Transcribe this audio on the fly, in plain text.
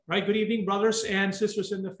Right, good evening, brothers and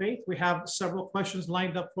sisters in the faith. We have several questions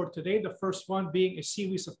lined up for today. The first one being a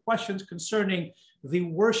series of questions concerning the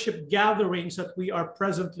worship gatherings that we are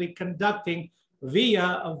presently conducting via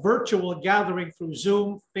a virtual gathering through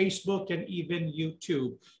Zoom, Facebook, and even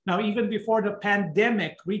YouTube. Now, even before the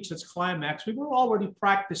pandemic reached its climax, we were already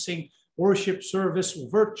practicing worship service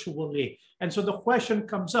virtually. And so the question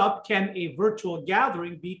comes up, can a virtual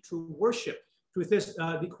gathering be true worship? Truth is,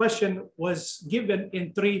 the question was given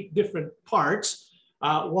in three different parts.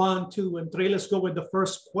 1, 2, and 3. Let's go with the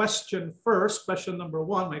first question first. Question number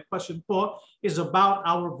 1, my question po, is about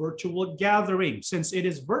our virtual gathering. Since it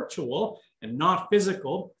is virtual and not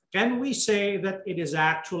physical, can we say that it is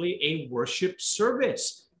actually a worship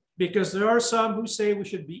service? Because there are some who say we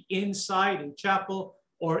should be inside in chapel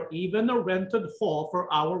or even a rented hall for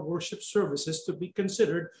our worship services to be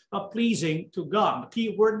considered pleasing to God. The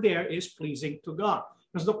key word there is pleasing to God.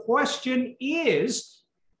 Because the question is,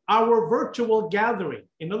 our virtual gathering,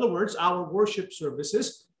 in other words, our worship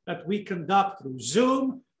services that we conduct through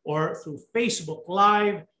Zoom or through Facebook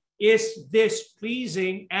Live, is this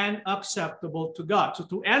pleasing and acceptable to God? So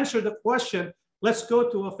to answer the question, let's go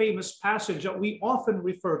to a famous passage that we often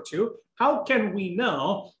refer to. How can we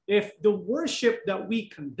know if the worship that we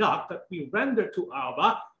conduct, that we render to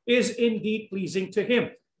Abba, is indeed pleasing to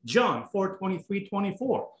him? John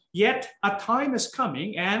 4:23-24. Yet a time is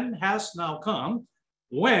coming and has now come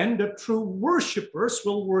when the true worshipers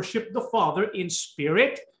will worship the Father in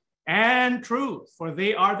spirit and truth, for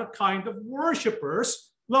they are the kind of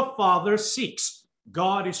worshipers the Father seeks.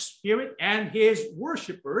 God is spirit, and his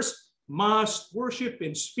worshipers must worship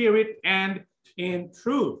in spirit and in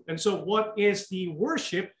truth. And so what is the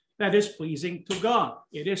worship that is pleasing to God?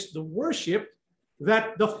 It is the worship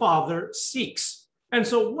that the Father seeks. And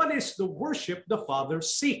so what is the worship the Father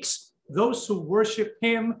seeks? Those who worship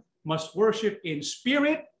him must worship in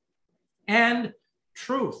spirit and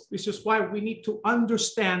truth. This is why we need to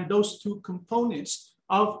understand those two components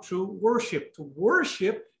of true worship: to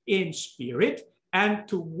worship in spirit and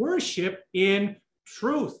to worship in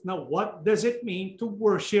truth. Now, what does it mean to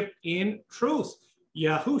worship in truth?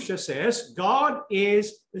 Yahusha says, God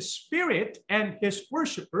is the spirit, and his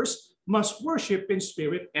worshipers must worship in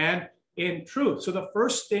spirit and in truth. So the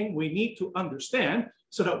first thing we need to understand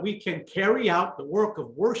so that we can carry out the work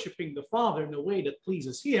of worshiping the Father in a way that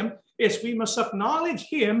pleases him is we must acknowledge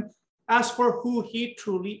him as for who he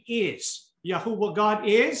truly is. Yahuwah God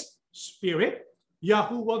is spirit.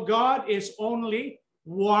 Yahuwah God is only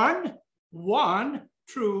one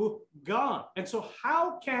true God. And so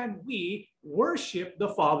how can we worship the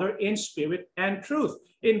Father in spirit and truth?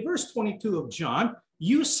 In verse 22 of John,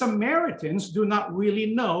 you Samaritans do not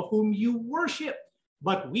really know whom you worship,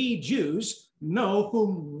 but we Jews know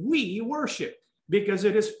whom we worship, because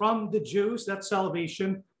it is from the Jews that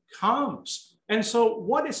salvation comes. And so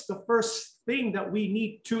what is the first thing that we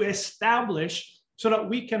need to establish so that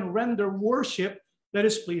we can render worship that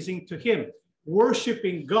is pleasing to him?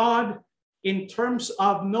 Worshiping God in terms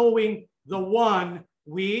of knowing the one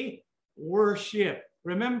we worship.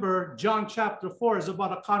 Remember, John chapter 4 is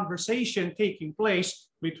about a conversation taking place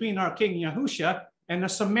between our King Yahusha and a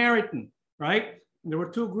Samaritan, right? And there were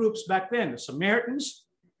two groups back then, the Samaritans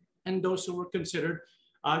and those who were considered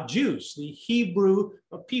Jews, the Hebrew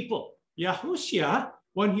people. Yahusha,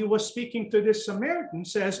 when he was speaking to this Samaritan,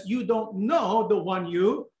 says, you don't know the one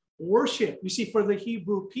you worship. You see, for the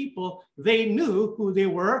Hebrew people, they knew who they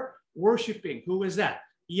were worshiping. Who is that?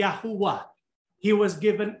 Yahuwah. He was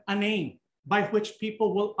given a name by which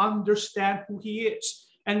people will understand who he is.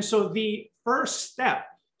 And so the first step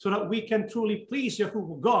so that we can truly please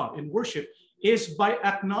Yahuwah God in worship is by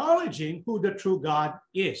acknowledging who the true God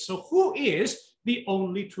is. So who is the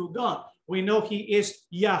only true God? We know he is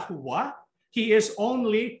Yahuwah. He is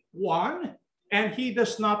only one, and he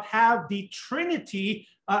does not have the Trinity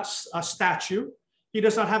statue. He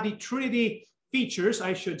does not have the Trinity features,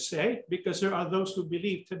 I should say, because there are those who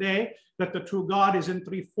believe today that the true God is in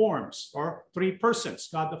three forms or three persons: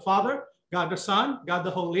 God the Father, God the Son, God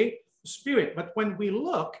the Holy Spirit. But when we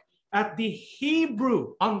look at the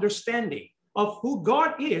Hebrew understanding of who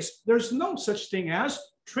God is, there's no such thing as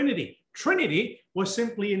Trinity. Trinity was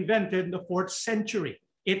simply invented in the 4th century.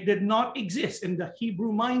 It did not exist in the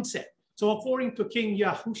Hebrew mindset. So according to King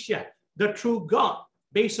Yahusha, the true God,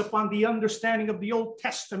 based upon the understanding of the Old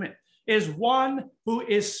Testament, is one who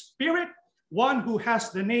is spirit, one who has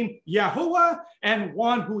the name Yahuwah, and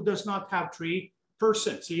one who does not have three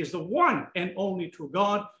persons. He is the one and only true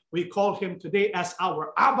God. We call him today as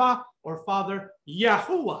our Abba or Father,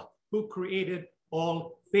 Yahuwah, who created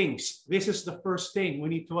all things. This is the first thing we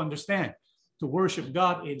need to understand: to worship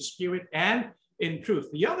God in spirit and in truth.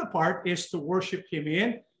 The other part is to worship him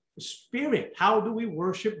in spirit. How do we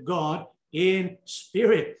worship God in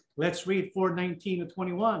spirit? Let's read 4:19 to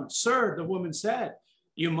 21. Sir, the woman said,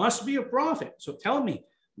 you must be a prophet. So tell me,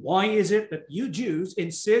 why is it that you Jews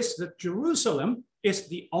insist that Jerusalem is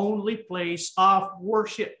the only place of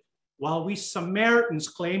worship, while we Samaritans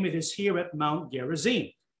claim it is here at Mount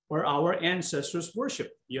Gerizim, where our ancestors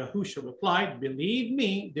worshiped? Yahusha replied, believe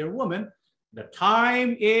me, dear woman, the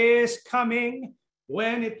time is coming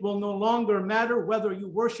when it will no longer matter whether you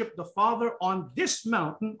worship the Father on this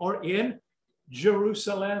mountain or in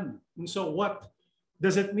Jerusalem. And so what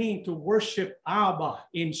does it mean to worship Abba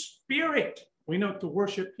in spirit? We know to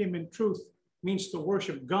worship him in truth means to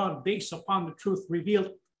worship God based upon the truth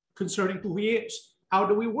revealed concerning who he is. How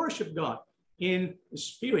do we worship God? In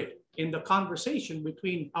spirit. In the conversation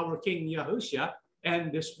between our King Yahushua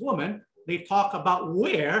and this woman, they talk about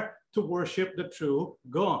where to worship the true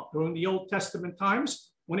God. During the Old Testament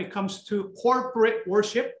times, when it comes to corporate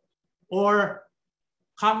worship or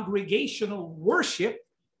congregational worship,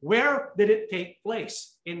 where did it take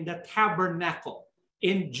place? In the tabernacle,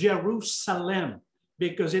 in Jerusalem,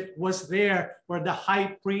 because it was there where the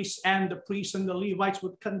high priest and the priests and the Levites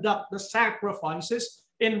would conduct the sacrifices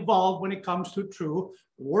involved when it comes to true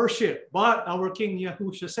worship. But our King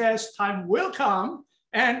Yahushua says, time will come,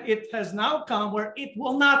 and it has now come, where it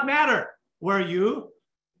will not matter where you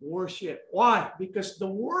worship. Why? Because the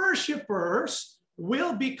worshipers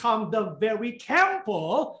will become the very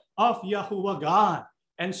temple of Yahuwah God.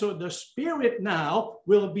 And so the spirit now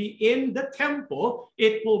will be in the temple.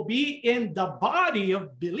 It will be in the body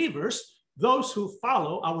of believers, those who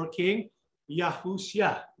follow our King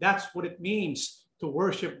Yahushua. That's what it means to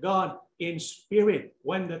worship God in spirit.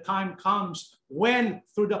 When the time comes, when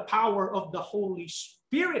through the power of the Holy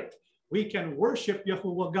Spirit, we can worship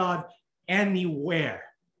Yahuwah God anywhere.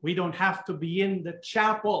 We don't have to be in the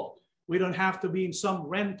chapel. We don't have to be in some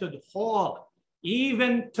rented hall.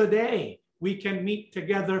 Even today, we can meet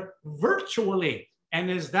together virtually. And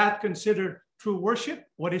is that considered true worship?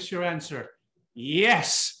 What is your answer?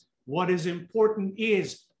 Yes. What is important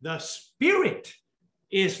is the Spirit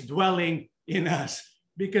is dwelling in us.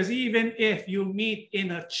 Because even if you meet in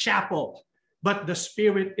a chapel, but the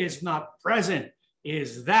Spirit is not present,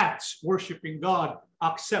 is that worshiping God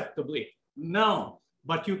acceptably? No.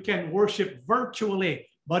 But you can worship virtually.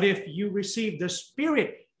 But if you receive the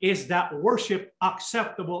Spirit, is that worship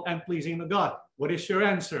acceptable and pleasing to God? What is your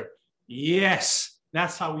answer? Yes.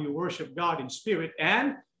 That's how you worship God in spirit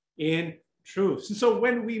and in truth. And so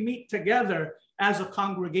when we meet together as a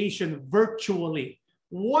congregation virtually,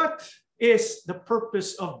 what is the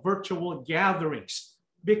purpose of virtual gatherings?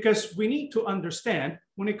 Because we need to understand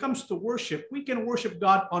when it comes to worship, we can worship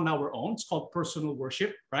God on our own. It's called personal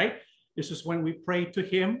worship, right? This is when we pray to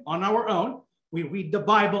him on our own. We read the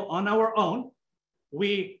Bible on our own.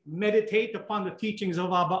 We meditate upon the teachings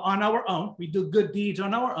of Abba on our own. We do good deeds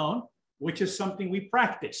on our own, which is something we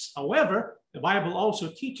practice. However, the Bible also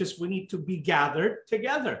teaches we need to be gathered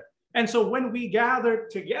together. And so when we gather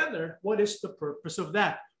together, what is the purpose of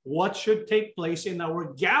that? What should take place in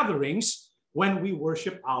our gatherings when we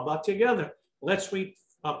worship Abba together? Let's read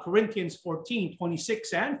Corinthians 14,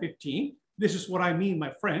 26 and 15. This is what I mean,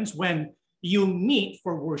 my friends. When you meet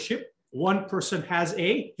for worship, one person has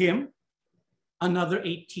a hymn, another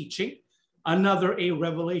a teaching, another a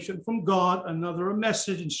revelation from God, another a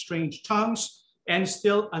message in strange tongues, and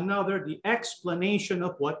still another the explanation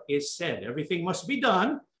of what is said. Everything must be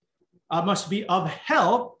done, must be of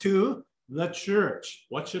help to the church.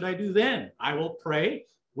 What should I do then? I will pray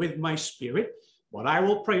with my spirit, but I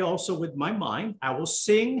will pray also with my mind. I will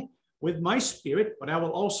sing with my spirit, but I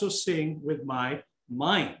will also sing with my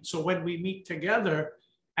mind. So when we meet together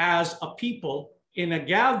as a people in a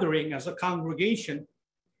gathering, as a congregation,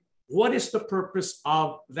 what is the purpose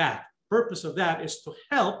of that? Purpose of that is to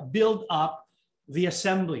help build up the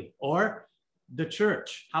assembly or the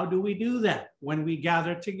church. How do we do that? When we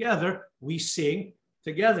gather together, we sing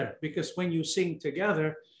together, because when you sing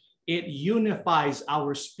together, it unifies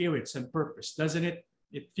our spirits and purpose, doesn't it?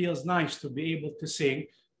 It feels nice to be able to sing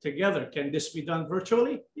together. Can this be done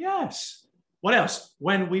virtually? Yes. What else?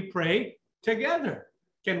 When we pray together,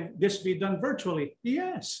 can this be done virtually?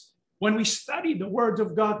 Yes. When we study the words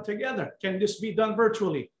of God together, can this be done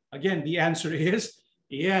virtually? Again, the answer is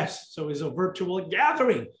yes. So is a virtual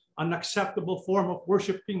gathering an acceptable form of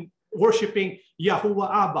worshiping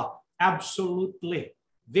Yahuwah Abba? Absolutely.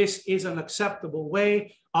 This is an acceptable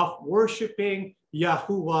way of worshiping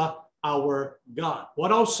Yahuwah our God.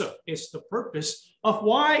 What also is the purpose of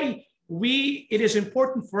why it is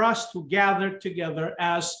important for us to gather together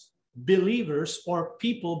as believers or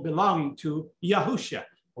people belonging to Yahushua.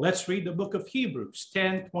 Let's read the book of Hebrews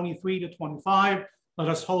 10:23 to 25. Let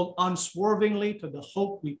us hold unswervingly to the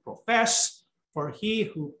hope we profess, for he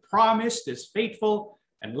who promised is faithful.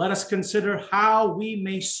 And let us consider how we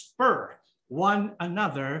may spur one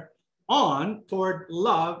another on toward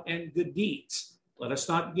love and good deeds. Let us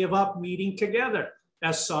not give up meeting together,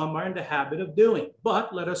 as some are in the habit of doing,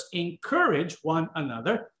 but let us encourage one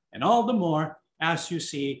another, and all the more as you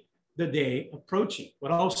see the day approaching.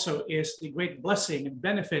 What also is the great blessing and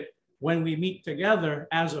benefit when we meet together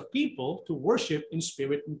as a people to worship in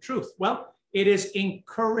spirit and truth? Well, it is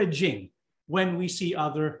encouraging when we see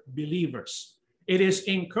other believers. It is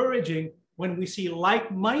encouraging when we see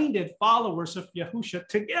like-minded followers of Yahushua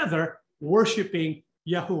together worshiping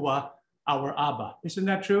Yahuwah, our Abba. Isn't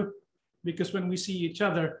that true? Because when we see each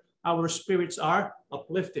other, our spirits are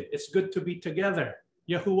uplifted. It's good to be together.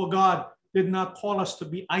 Yahuwah God did not call us to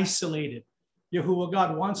be isolated. Yahuwah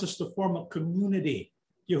God wants us to form a community.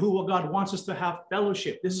 Yahuwah God wants us to have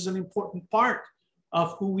fellowship. This is an important part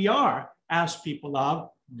of who we are as people of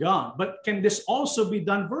God. But can this also be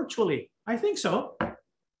done virtually? I think so.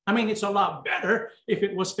 I mean, it's a lot better if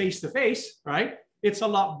it was face-to-face, right? It's a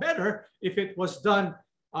lot better if it was done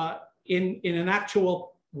in an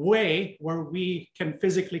actual way where we can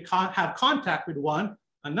physically have contact with one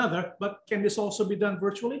another. But can this also be done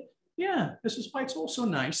virtually? Yeah, this is why it's also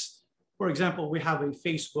nice. For example, we have a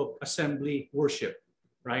Facebook assembly worship,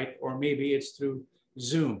 right? Or maybe it's through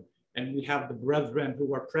Zoom, and we have the brethren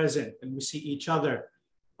who are present, and we see each other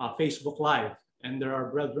Facebook Live, and there are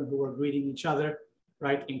brethren who are greeting each other,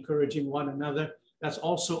 right? Encouraging one another. That's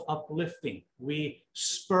also uplifting. We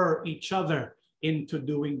spur each other into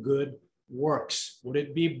doing good works. Would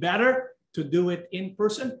it be better to do it in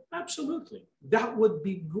person? Absolutely. That would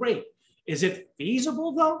be great. Is it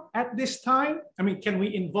feasible though at this time? I mean, can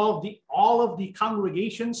we involve all of the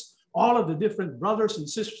congregations, all of the different brothers and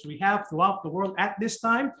sisters we have throughout the world at this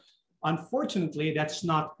time? Unfortunately, that's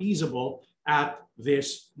not feasible at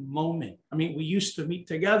this moment. I mean, we used to meet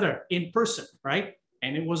together in person, right?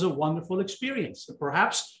 And it was a wonderful experience. So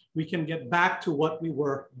perhaps we can get back to what we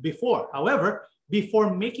were before. However,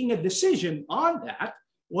 before making a decision on that,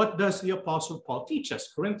 what does the Apostle Paul teach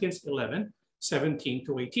us? Corinthians 11:17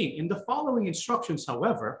 to 18. In the following instructions,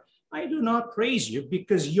 however, I do not praise you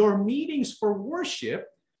because your meetings for worship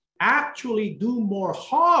actually do more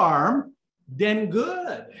harm than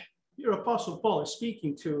good. Here, Apostle Paul is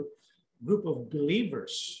speaking to a group of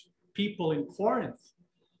believers, people in Corinth,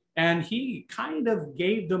 and he kind of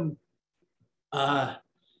gave them a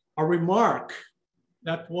remark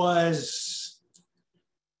that was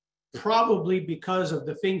probably because of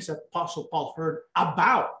the things that Apostle Paul heard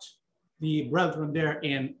about the brethren there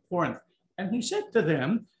in Corinth. And he said to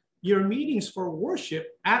them, your meetings for worship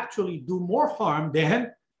actually do more harm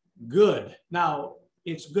than good. Now,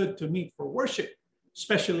 it's good to meet for worship,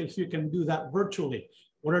 especially if you can do that virtually.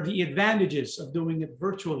 What are the advantages of doing it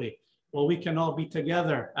virtually? Well, we can all be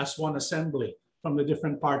together as one assembly from the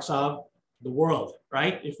different parts of the world,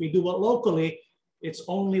 right? If we do it locally, it's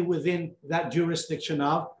only within that jurisdiction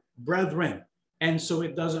of brethren. And so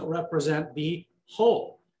it doesn't represent the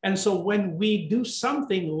whole. And so when we do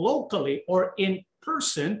something locally or in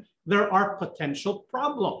person, there are potential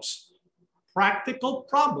problems, practical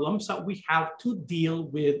problems that we have to deal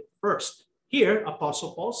with first. Here,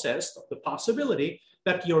 Apostle Paul says the possibility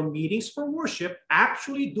that your meetings for worship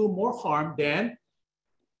actually do more harm than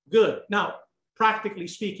good. Now, practically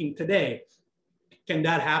speaking today, can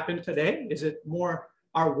that happen today? Is it more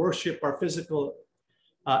our worship, our physical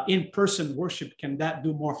in-person worship, can that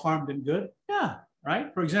do more harm than good? Yeah,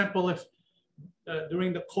 right? For example, if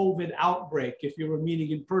during the COVID outbreak, if you were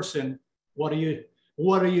meeting in person, what are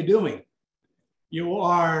you doing? You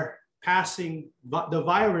are passing the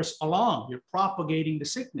virus along. You're propagating the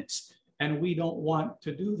sickness, and we don't want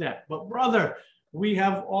to do that. But brother, we're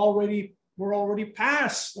already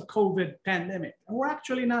past the COVID pandemic, and we're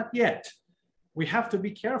actually not yet. We have to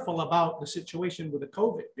be careful about the situation with the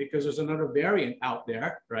COVID because there's another variant out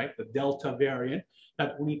there, right? The Delta variant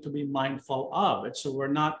that we need to be mindful of. And so we're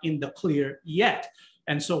not in the clear yet.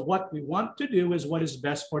 And so what we want to do is what is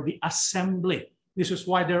best for the assembly. This is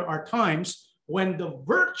why there are times when the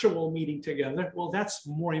virtual meeting together, well, that's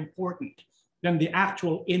more important than the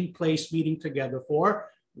actual in-place meeting together for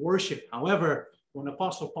worship. However, when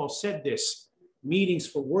Apostle Paul said this, meetings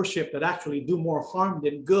for worship that actually do more harm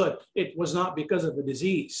than good, it was not because of a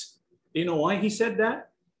disease. Do you know why he said that?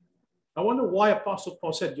 I wonder why Apostle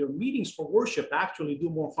Paul said your meetings for worship actually do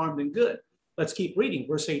more harm than good. Let's keep reading.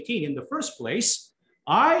 Verse 18, in the first place,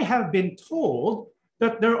 I have been told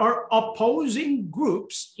that there are opposing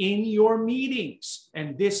groups in your meetings.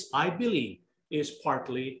 And this, I believe, is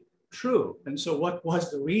partly true. And so what was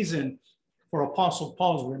the reason for Apostle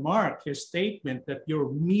Paul's remark, his statement that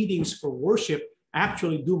your meetings for worship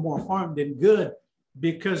actually do more harm than good?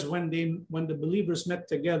 Because when the believers met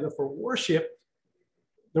together for worship,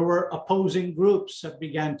 there were opposing groups that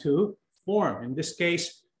began to form. In this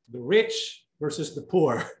case, the rich versus the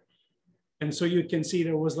poor. And so you can see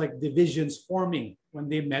there was like divisions forming when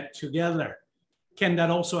they met together. Can that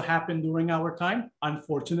also happen during our time?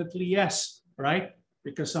 Unfortunately, yes, right?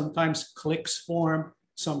 Because sometimes cliques form,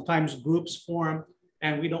 sometimes groups form,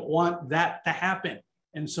 and we don't want that to happen.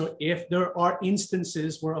 And so if there are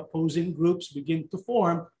instances where opposing groups begin to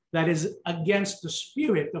form, that is against the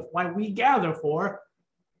spirit of why we gather for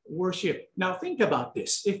worship. Now think about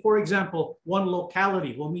this. If, for example, one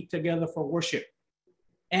locality will meet together for worship,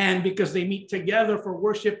 and because they meet together for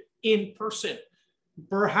worship in person,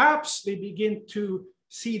 perhaps they begin to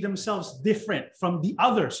see themselves different from the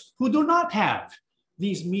others who do not have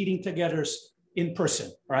these meeting togethers in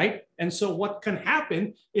person, right? And so what can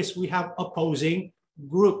happen is we have opposing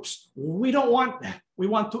groups. We don't want that. We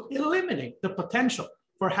want to eliminate the potential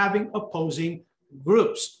for having opposing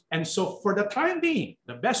groups. And so for the time being,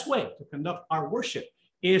 the best way to conduct our worship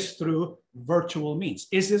is through virtual means.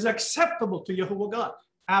 Is this acceptable to Yahuwah God?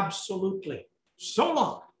 Absolutely. So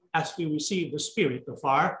long as we receive the Spirit of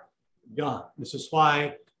our God. This is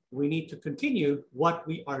why we need to continue what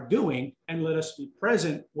we are doing, and let us be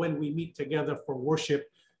present when we meet together for worship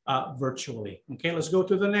virtually. Okay, let's go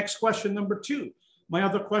to the next question, number 2. My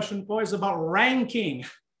other question, Paul, is about ranking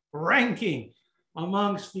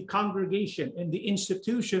amongst the congregation. In the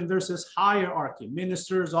institution, there's this hierarchy: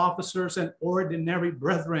 ministers, officers, and ordinary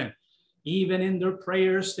brethren. Even in their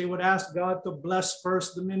prayers, they would ask God to bless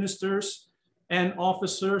first the ministers and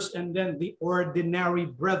officers, and then the ordinary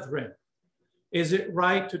brethren. Is it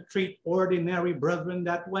right to treat ordinary brethren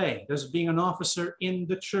that way? Does being an officer in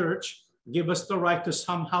the church give us the right to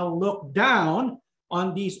somehow look down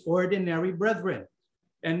on these ordinary brethren?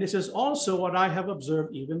 And this is also what I have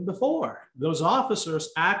observed even before. Those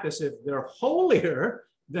officers act as if they're holier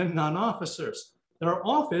than non-officers. Their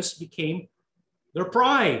office became their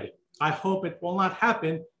pride. I hope it will not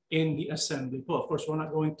happen in the assembly. Well, of course, we're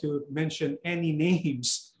not going to mention any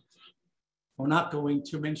names. We're not going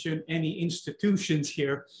to mention any institutions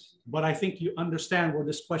here, but I think you understand where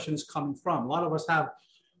this question is coming from. A lot of us have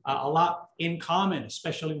a lot in common,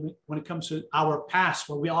 especially when it comes to our past,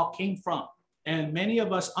 where we all came from. And many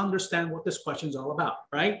of us understand what this question is all about,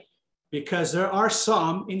 right? Because there are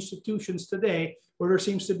some institutions today where there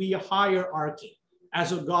seems to be a hierarchy,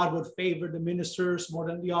 as if God would favor the ministers more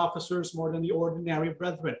than the officers, more than the ordinary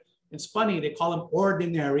brethren. It's funny, they call them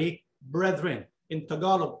ordinary brethren. In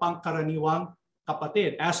Tagalog, pangkaraniwang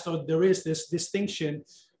kapatid, as though there is this distinction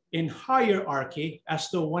in hierarchy, as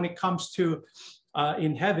though when it comes to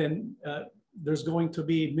in heaven, there's going to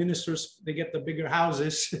be ministers, they get the bigger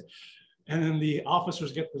houses, and then the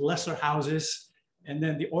officers get the lesser houses, and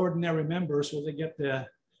then the ordinary members, well, they get the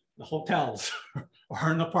hotels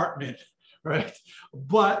or an apartment, right?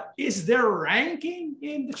 But is there ranking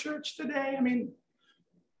in the church today? I mean,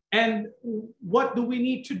 and what do we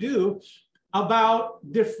need to do about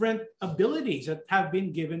different abilities that have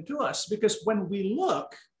been given to us? Because when we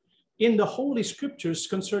look in the Holy Scriptures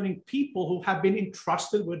concerning people who have been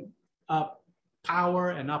entrusted with power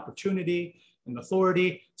and opportunity and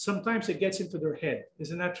authority, sometimes it gets into their head.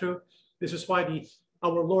 Isn't that true? This is why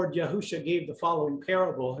our Lord Yahushua gave the following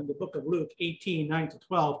parable in the book of Luke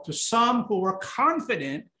 18:9-12. To some who were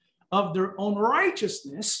confident of their own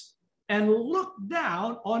righteousness and looked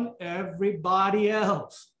down on everybody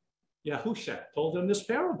else. Yahushua told them this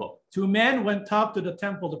parable. 2 men went up to the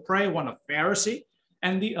temple to pray, one a Pharisee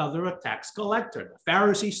and the other a tax collector. The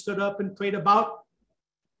Pharisee stood up and prayed about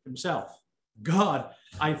himself. God,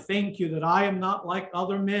 I thank you that I am not like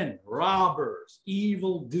other men, robbers,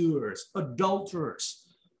 evildoers, adulterers,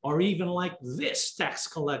 or even like this tax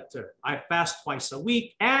collector. I fast twice a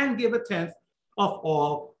week and give a tenth of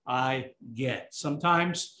all I get.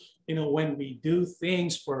 Sometimes, when we do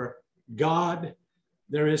things for God,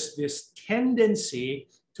 there is this tendency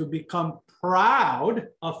to become proud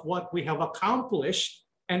of what we have accomplished.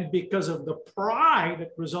 And because of the pride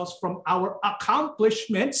that results from our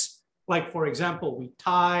accomplishments, like, for example, we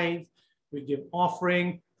tithe, we give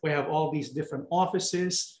offering, we have all these different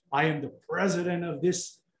offices. I am the president of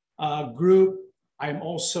this group. I'm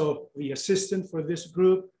also the assistant for this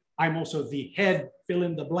group. I'm also the head, fill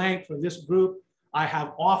in the blank, for this group. I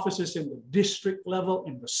have offices in the district level,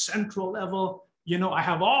 in the central level. I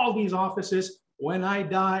have all these offices. When I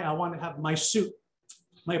die, I want to have my suit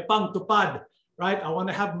my pangtupad, right? I want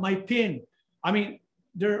to have my pin. I mean,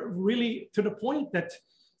 they're really to the point that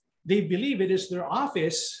they believe it is their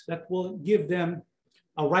office that will give them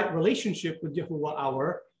a right relationship with Yahuwah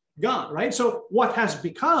our God, right? So what has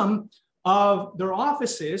become of their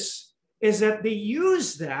offices is that they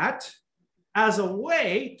use that as a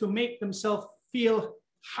way to make themselves feel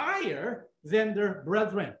higher than their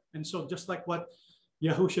brethren. And so just like what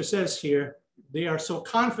Yahusha says here, they are so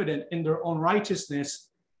confident in their own righteousness,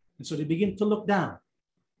 and so they begin to look down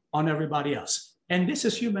on everybody else. And this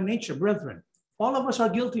is human nature, brethren. All of us are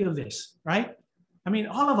guilty of this, right? I mean,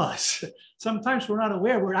 all of us. Sometimes we're not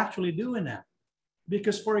aware we're actually doing that.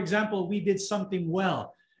 Because, for example, we did something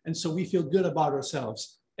well, and so we feel good about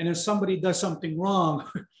ourselves. And if somebody does something wrong,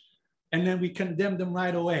 and then we condemn them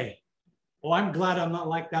right away. Oh, I'm glad I'm not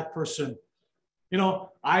like that person. You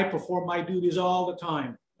know, I perform my duties all the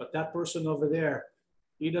time, but that person over there,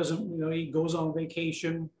 he doesn't, you know, he goes on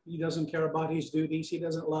vacation. He doesn't care about his duties. He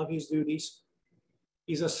doesn't love his duties.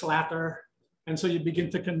 He's a slacker. And so you begin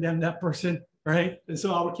to condemn that person, right? And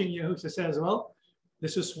so our King Yahusha says, well,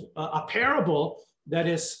 this is a parable that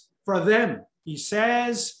is for them. He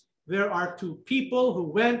says there are two people who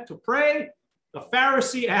went to pray, the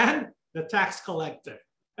Pharisee and the tax collector.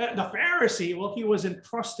 The Pharisee, well, he was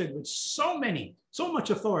entrusted with so much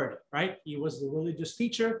authority, right? He was the religious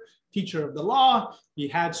teacher of the law. He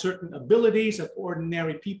had certain abilities that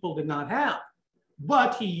ordinary people did not have.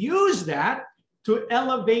 But he used that to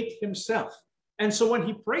elevate himself. And so when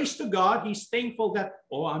he prays to God, he's thankful that,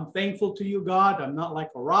 oh, I'm thankful to you, God. I'm not like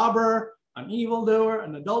a robber, an evildoer,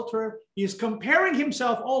 an adulterer. He's comparing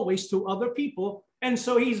himself always to other people. And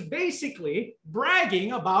so he's basically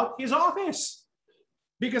bragging about his office.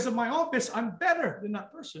 Because of my office, I'm better than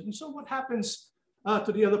that person. And so what happens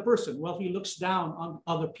to the other person? Well, he looks down on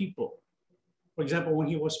other people. For example, when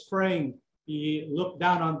he was praying, he looked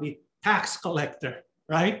down on the tax collector,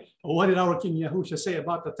 right? What did our King Yahusha say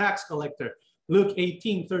about the tax collector? Luke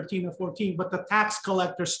 18, 13 and 14, but the tax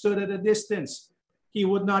collector stood at a distance. He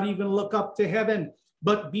would not even look up to heaven,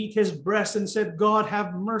 but beat his breast and said, God,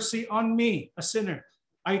 have mercy on me, a sinner.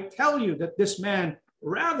 I tell you that this man,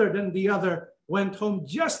 rather than the other, went home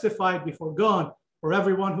justified before God. For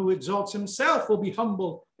everyone who exalts himself will be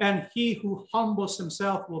humbled, and he who humbles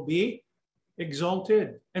himself will be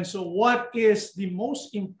exalted. And so what is the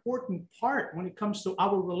most important part when it comes to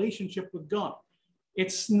our relationship with God?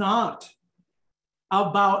 It's not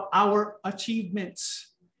about our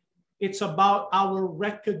achievements. It's about our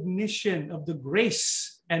recognition of the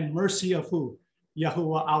grace and mercy of who?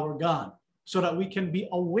 Yahuwah our God. So that we can be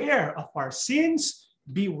aware of our sins,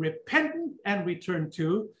 be repentant, and return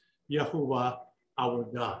to Yahuwah our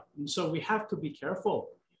God. And so we have to be careful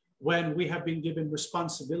when we have been given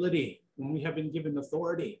responsibility, when we have been given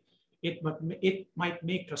authority. It might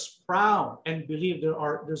make us proud and believe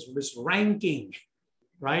there's this ranking,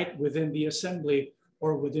 right, within the assembly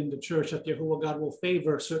or within the church, that Yahuwah God will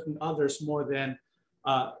favor certain others more than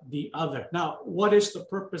the other. Now, what is the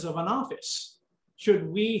purpose of an office?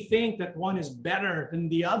 Should we think that one is better than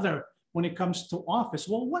the other when it comes to office?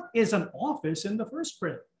 Well, what is an office in the first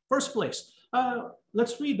place?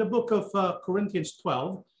 Let's read the book of Corinthians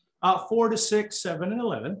 12, 4 to 6, 7, and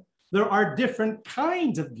 11. There are different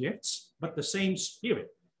kinds of gifts, but the same Spirit.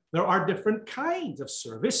 There are different kinds of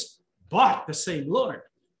service, but the same Lord.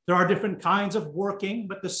 There are different kinds of working,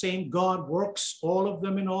 but the same God works all of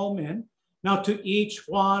them in all men. Now to each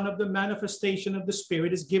one of the manifestation of the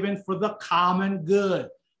Spirit is given for the common good.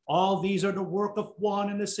 All these are the work of one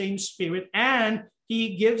and the same Spirit, and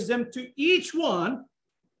he gives them to each one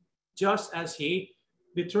just as he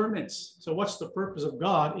determines. So what's the purpose of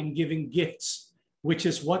God in giving gifts, which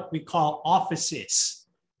is what we call offices,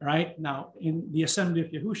 right? Now, in the Assembly of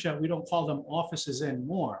Yahusha, we don't call them offices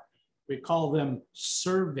anymore. We call them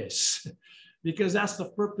service, because that's the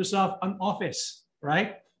purpose of an office,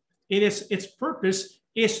 right? Its purpose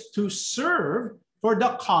is to serve for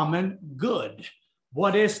the common good.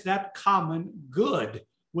 What is that common good,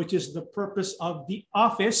 which is the purpose of the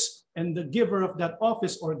office, and the giver of that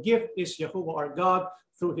office or gift is Yahuwah our God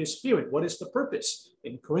through his Spirit? What is the purpose?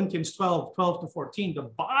 In Corinthians 12, 12 to 14, the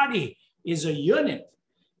body is a unit,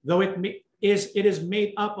 though it is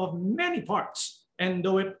made up of many parts, and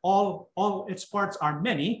though all its parts are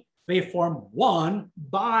many, they form one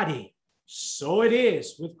body. So it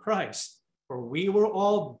is with Christ. For we were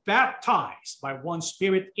all baptized by one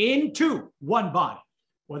Spirit into one body,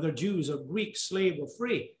 whether Jews or Greeks, slave or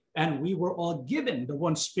free, and we were all given the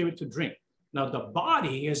one Spirit to drink. Now the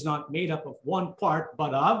body is not made up of one part,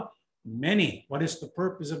 but of many. What is the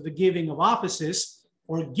purpose of the giving of offices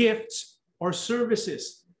or gifts or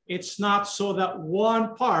services? It's not so that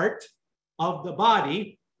one part of the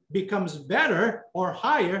body becomes better or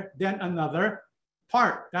higher than another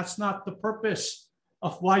part. That's not the purpose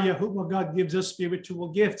of why Yahuwah God gives us spiritual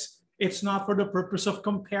gifts. It's not for the purpose of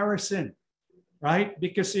comparison, right?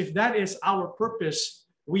 Because if that is our purpose,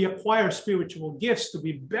 we acquire spiritual gifts to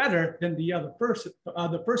be better than the other person.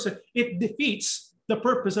 It defeats the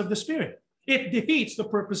purpose of the Spirit. It defeats the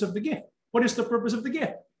purpose of the gift. What is the purpose of the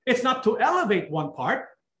gift? It's not to elevate one part,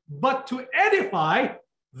 but to edify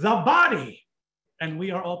the body. And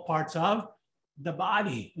we are all parts of the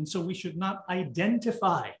body. And so we should not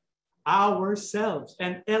identify ourselves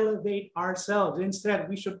and elevate ourselves. Instead,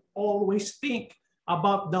 we should always think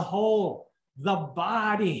about the whole, the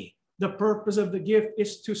body. The purpose of the gift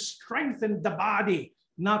is to strengthen the body,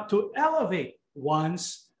 not to elevate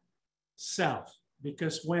one's self.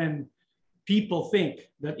 Because when people think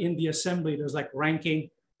that in the assembly there's like ranking,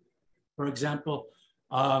 for example,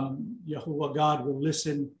 Yahuwah God will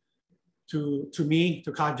listen to me,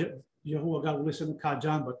 to Kajan. Yahuwah God will listen to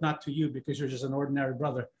Kajan, but not to you because you're just an ordinary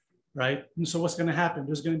brother, right? And so what's going to happen?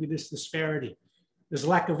 There's going to be this disparity. There's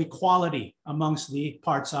lack of equality amongst the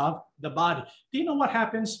parts of the body. Do you know what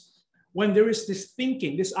happens when there is this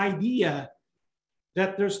thinking, this idea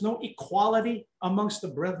that there's no equality amongst the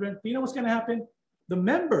brethren? Do you know what's going to happen? The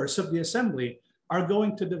members of the assembly are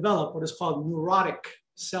going to develop what is called neurotic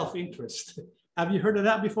self-interest. Have you heard of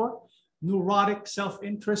that before? Neurotic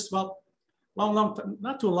self-interest. Well,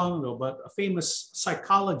 not too long ago, but a famous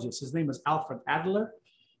psychologist, his name is Alfred Adler.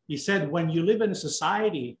 He said, when you live in a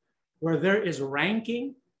society where there is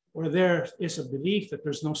ranking, where there is a belief that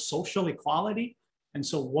there's no social equality, and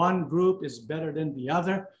so one group is better than the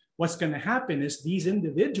other, what's going to happen is these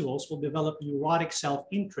individuals will develop neurotic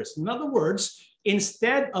self-interest. In other words,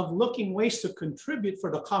 instead of looking ways to contribute for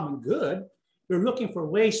the common good, they're looking for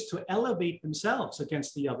ways to elevate themselves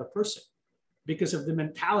against the other person. Because if the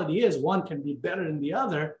mentality is one can be better than the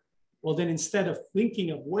other, well, then instead of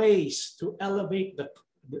thinking of ways to elevate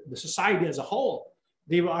the society as a whole,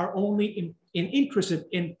 they are only interested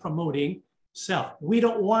in promoting self. We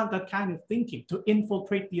don't want that kind of thinking to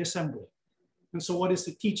infiltrate the assembly. And so what is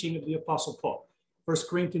the teaching of the Apostle Paul? 1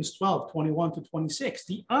 Corinthians 12, 21 to 26.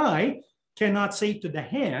 The eye cannot say to the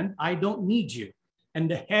hand, I don't need you. And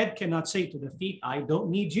the head cannot say to the feet, I don't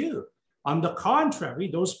need you. On the contrary,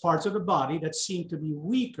 those parts of the body that seem to be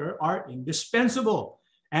weaker are indispensable.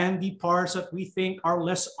 And the parts that we think are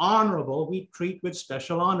less honorable, we treat with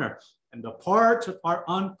special honor. And the parts that are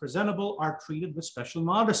unpresentable are treated with special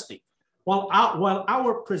modesty. While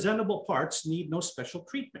our presentable parts need no special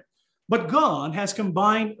treatment. But God has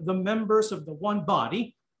combined the members of the one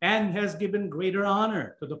body and has given greater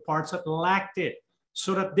honor to the parts that lacked it,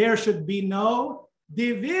 so that there should be no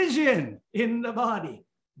division in the body,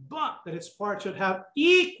 but that its parts should have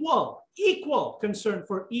equal concern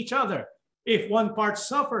for each other. If one part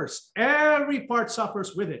suffers, every part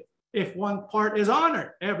suffers with it. If one part is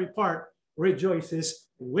honored, every part rejoices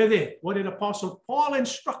with it. What did Apostle Paul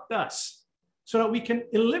instruct us? So that we can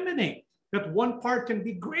eliminate that one part can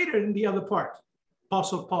be greater than the other part.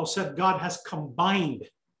 Apostle Paul said God has combined.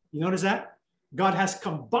 You notice that? God has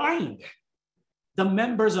combined the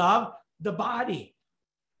members of the body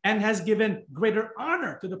and has given greater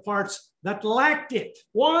honor to the parts that lacked it.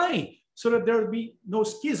 Why? So that there would be no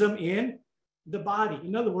schism in the body.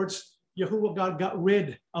 In other words, Yahuwah God got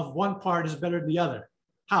rid of one part is better than the other.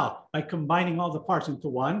 How? By combining all the parts into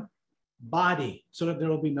one body, so that there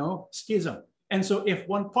will be no schism. And so if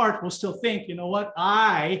one part will still think, you know what,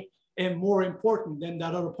 I am more important than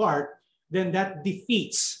that other part, then that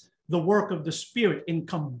defeats the work of the Spirit in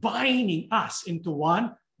combining us into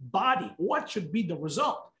one body. What should be the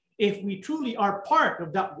result if we truly are part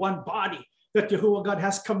of that one body that Yahuwah God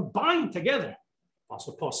has combined together?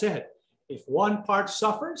 Apostle Paul said, if one part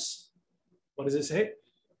suffers, what does it say?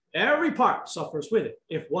 Every part suffers with it.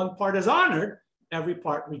 If one part is honored, every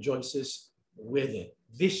part rejoices with it.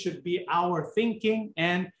 This should be our thinking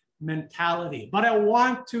and mentality. But I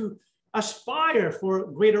want to aspire for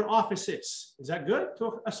greater offices. Is that good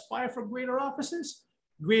to aspire for greater offices?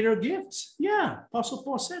 Greater gifts? Yeah, Apostle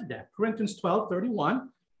Paul said that. Corinthians 12, 31,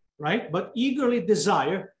 right? But eagerly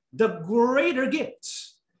desire the greater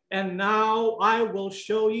gifts. And now I will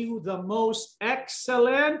show you the most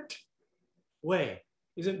excellent way.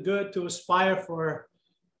 Is it good to aspire for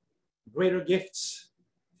greater gifts?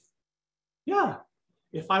 Yeah.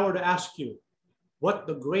 If I were to ask you what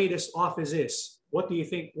the greatest office is, what do you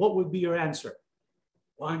think? What would be your answer?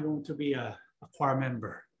 Well, I'm going to be a choir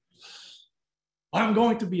member. I'm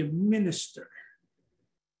going to be a minister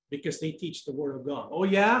because they teach the word of God. Oh,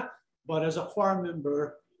 yeah? But as a choir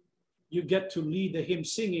member, you get to lead the hymn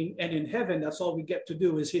singing, and in heaven, that's all we get to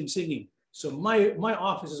do is hymn singing. So my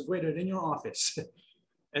office is greater than your office.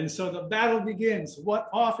 And so the battle begins. What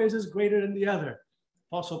office is greater than the other?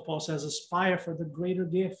 Apostle Paul says, aspire for the greater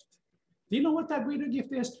gift. Do you know what that greater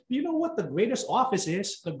gift is? Do you know what the greatest office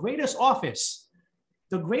is? The greatest office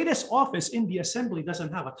in the assembly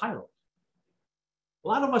doesn't have a title. A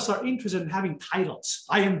lot of us are interested in having titles.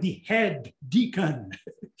 I am the head deacon,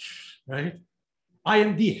 right? I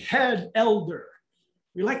am the head elder.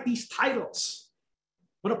 We like these titles.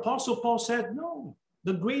 But Apostle Paul said, no,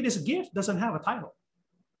 the greatest gift doesn't have a title.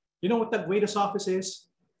 You know what the greatest office is?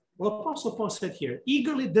 Well, Apostle Paul said here,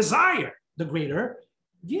 eagerly desire the greater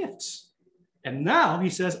gifts. And now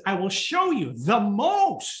he says, I will show you the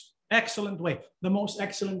most excellent way, the most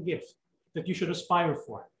excellent gift that you should aspire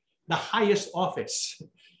for, the highest office.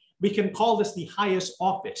 We can call this the highest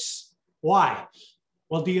office. Why?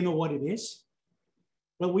 Well, do you know what it is?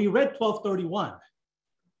 Well, we read 12:31.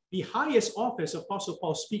 The highest office Apostle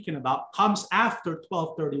Paul is speaking about comes after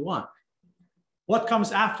 12:31. What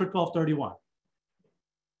comes after 12:31?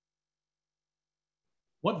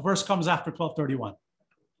 What verse comes after 12:31?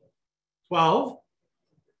 12:32.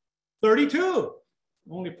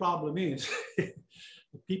 The only problem is the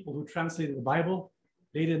people who translated the Bible,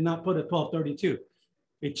 they did not put a 12:32.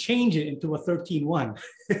 They changed it into a 13:1.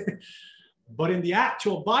 But in the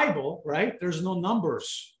actual Bible, right, there's no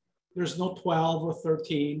numbers. There's no 12 or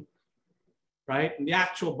 13, right? In the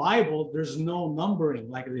actual Bible, there's no numbering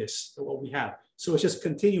like this, what we have. So it's just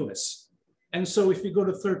continuous. And so if you go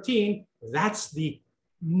to 13, that's the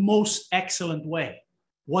most excellent way.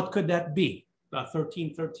 What could that be?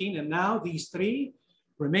 13:13. And now these three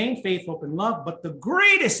remain, faith, hope, and love. But the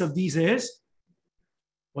greatest of these is,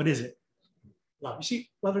 what is it? Love. You see,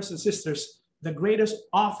 brothers and sisters, the greatest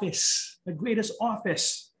office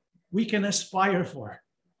we can aspire for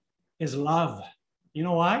is love. You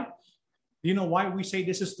know why? Do you know why we say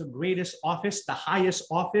this is the greatest office, the highest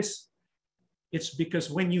office? It's because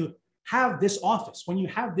when you have this office, when you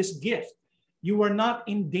have this gift, you are not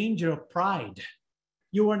in danger of pride.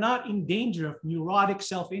 You are not in danger of neurotic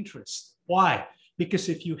self-interest. Why? Because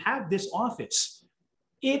if you have this office,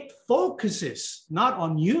 it focuses not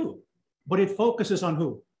on you, but it focuses on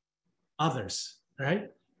who? Others,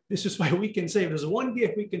 right? This is why we can say, if there's one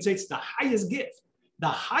gift, we can say it's the highest gift, the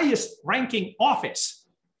highest ranking office.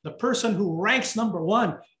 The person who ranks number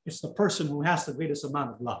one is the person who has the greatest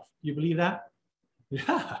amount of love. You believe that?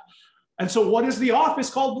 Yeah. And so what is the office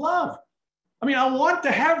called love? I mean, I want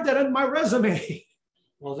to have that on my resume.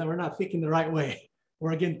 Well, then we're not thinking the right way.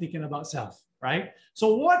 We're again thinking about self, right?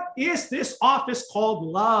 So what is this office called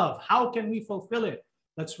love? How can we fulfill it?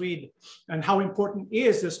 Let's read. And how important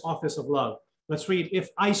is this office of love? Let's read. If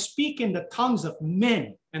I speak in the tongues of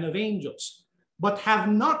men and of angels, but have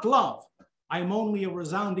not love, I am only a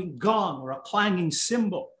resounding gong or a clanging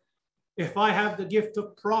cymbal. If I have the gift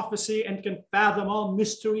of prophecy and can fathom all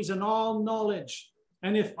mysteries and all knowledge,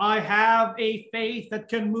 and if I have a faith that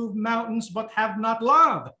can move mountains but have not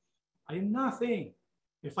love, I am nothing.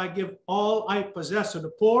 If I give all I possess to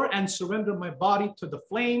the poor and surrender my body to the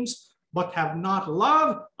flames, but have not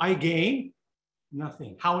love, I gain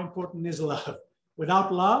nothing. How important is love?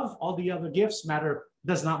 Without love, all the other gifts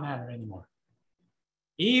does not matter anymore.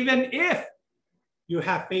 Even if you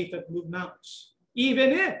have faith that moves mountains,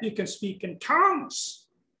 even if you can speak in tongues,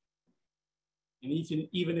 and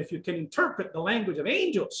even if you can interpret the language of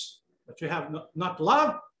angels, but you have not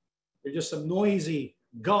love, you're just a noisy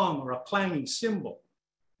gong or a clanging cymbal.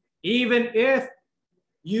 Even if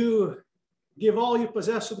you give all you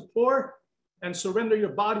possess to the poor and surrender your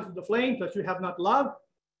body to the flame, but you have not love,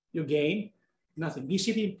 you gain nothing. Do you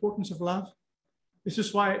see the importance of love? This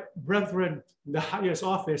is why, brethren, the highest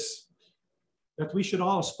office that we should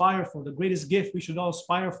all aspire for, the greatest gift we should all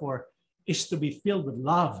aspire for, is to be filled with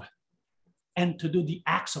love and to do the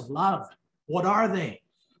acts of love. What are they?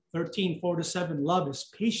 13:4-7, love is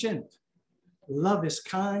patient. Love is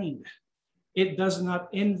kind. It does not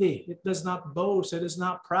envy. It does not boast. It is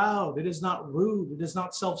not proud. It is not rude. It is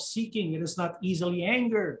not self-seeking. It is not easily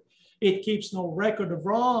angered. It keeps no record of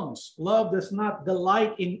wrongs. Love does not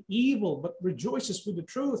delight in evil, but rejoices with the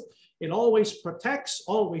truth. It always protects,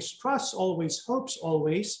 always trusts, always hopes,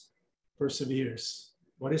 always perseveres.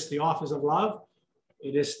 What is the office of love?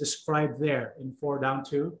 It is described there in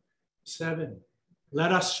 4-7.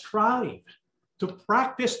 Let us strive to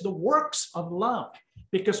practice the works of love,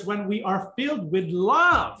 because when we are filled with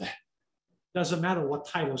love, doesn't matter what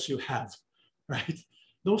titles you have, right?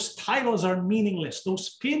 Those titles are meaningless.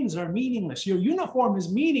 Those pins are meaningless. Your uniform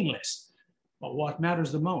is meaningless. But what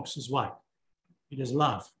matters the most is what? It is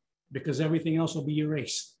love, because everything else will be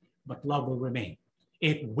erased. but love will remain.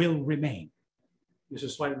 It will remain. This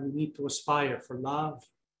is why we need to aspire for love.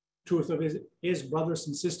 Truth of it is, brothers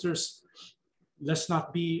and sisters, let's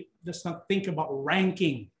not think about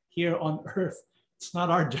ranking here on earth. It's not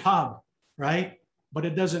our job, right? But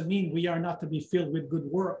it doesn't mean we are not to be filled with good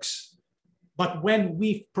works. But when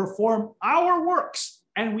we perform our works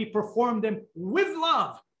and we perform them with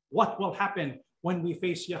love, what will happen when we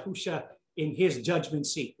face Yahusha in his judgment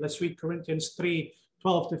seat? Let's read Corinthians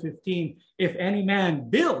 3:12-15. If any man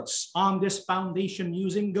builds on this foundation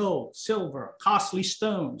using gold, silver, costly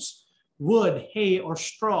stones, wood, hay, or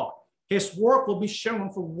straw, his work will be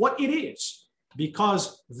shown for what it is,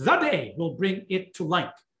 because the day will bring it to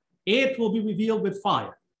light. It will be revealed with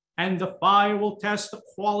fire, and the fire will test the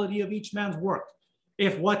quality of each man's work.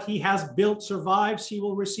 If what he has built survives, he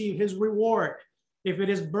will receive his reward. If it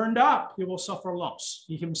is burned up, he will suffer loss.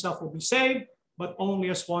 He himself will be saved, but only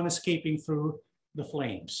as one escaping through the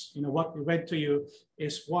flames. You know, what we read to you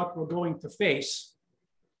is what we're going to face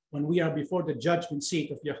when we are before the judgment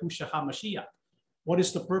seat of Yahushua HaMashiach. What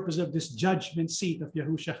is the purpose of this judgment seat of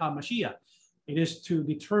Yahushua HaMashiach? It is to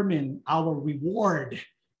determine our reward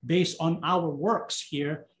based on our works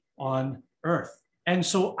here on earth. And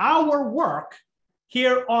so our work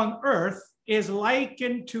here on earth is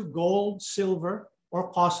likened to gold, silver,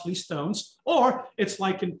 or costly stones, or it's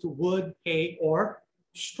likened to wood, hay, or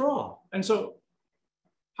straw. And so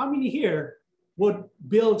how many here would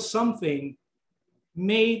build something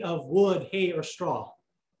made of wood, hay, or straw?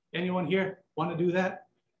 Anyone here want to do that?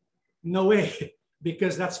 No way,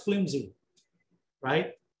 because that's flimsy,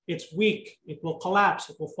 right? It's weak, it will collapse,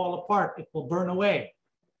 it will fall apart, it will burn away.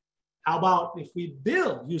 How about if we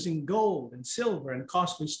build using gold and silver and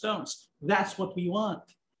costly stones? That's what we want,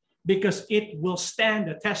 because it will stand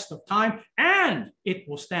the test of time and it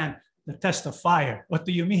will stand the test of fire. What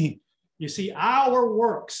do you mean? You see, our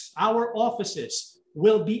works, our offices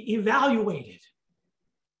will be evaluated,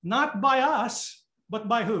 not by us, but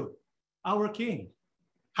by who? Our King.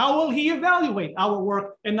 How will he evaluate our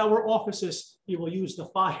work and our offices? He will use the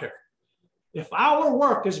fire. If our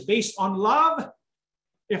work is based on love,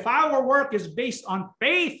 if our work is based on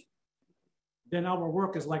faith, then our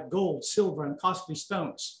work is like gold, silver, and costly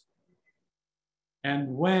stones.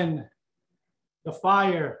 And when the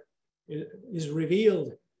fire is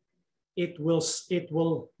revealed, it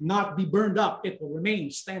will not be burned up. It will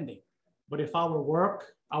remain standing. But if our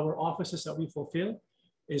work, our offices that we fulfill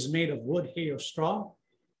is made of wood, hay, or straw,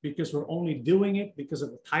 because we're only doing it because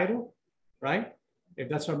of the title, right? If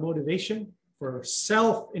that's our motivation for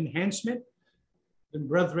self-enhancement, then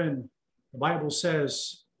brethren, the Bible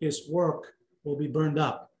says his work will be burned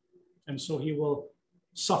up. And so he will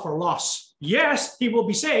suffer loss. Yes, he will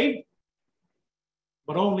be saved,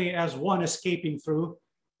 but only as one escaping through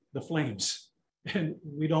the flames. And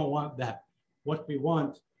we don't want that. What we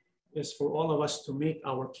want is for all of us to make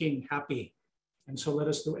our King happy. And so let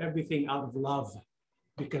us do everything out of love,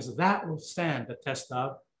 because that will stand the test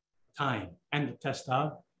of time and the test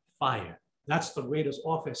of fire. That's the greatest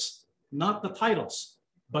office, not the titles,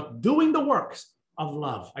 but doing the works of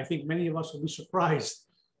love. I think many of us will be surprised.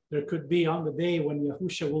 There could be on the day when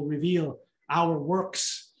Yahushua will reveal our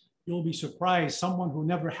works, you'll be surprised. Someone who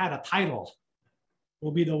never had a title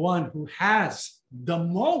will be the one who has the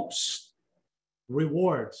most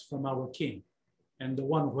rewards from our King. And the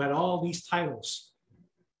one who had all these titles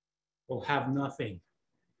will have nothing.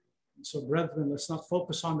 So brethren, let's not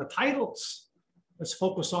focus on the titles. Let's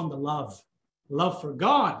focus on the love. Love for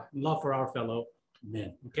God, love for our fellow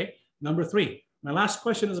men. Okay. Number 3. My last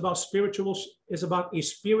question is about a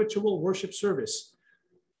spiritual worship service.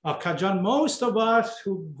 Kajan, most of us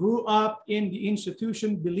who grew up in the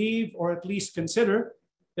institution believe, or at least consider,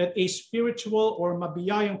 that a spiritual or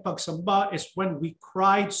mabiyayang pagsamba is when we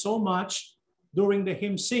cried so much during the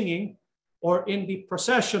hymn singing or in the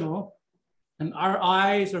processional, and our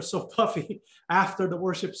eyes are so puffy after the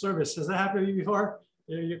worship service. Has that happened to you before?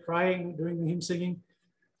 You're crying during the hymn singing?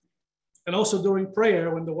 And also during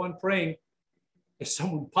prayer, when the one praying is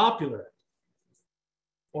someone popular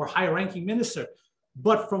or high-ranking minister.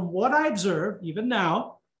 But from what I observe, even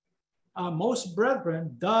now, most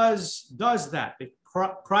brethren does that. It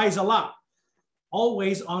cries a lot,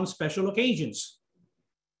 always on special occasions.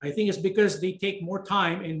 I think it's because they take more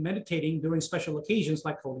time in meditating during special occasions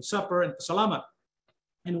like Holy Supper and Salamat.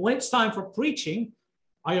 And when it's time for preaching,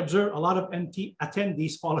 I observe a lot of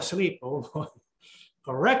attendees fall asleep. Oh,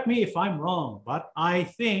 correct me if I'm wrong, but I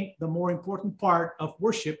think the more important part of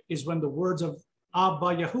worship is when the words of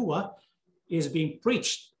Abba Yahuwah is being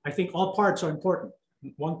preached. I think all parts are important.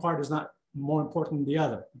 One part is not more important than the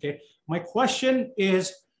other. Okay. My question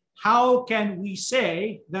is, how can we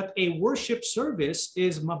say that a worship service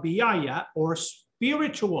is mabiyaya or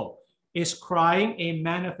spiritual? Is crying a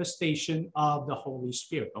manifestation of the Holy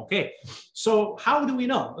Spirit? Okay, so how do we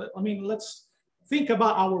know? I mean, let's think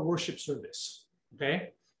about our worship service,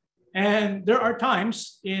 okay? And there are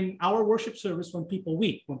times in our worship service when people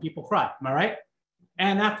weep, when people cry, am I right?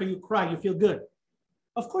 And after you cry, you feel good.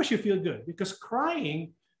 Of course you feel good, because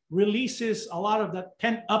crying releases a lot of that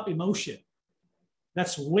pent up emotion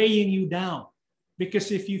that's weighing you down.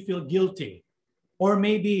 Because if you feel guilty, or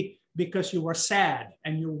maybe because you are sad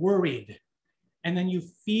and you're worried, and then you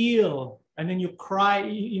feel, and then you cry,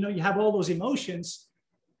 you have all those emotions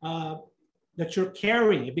that you're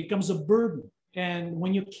carrying. It becomes a burden. And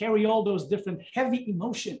when you carry all those different heavy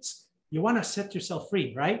emotions, you want to set yourself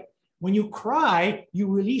free, right? When you cry, you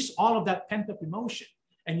release all of that pent up emotion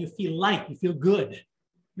and you feel light, you feel good.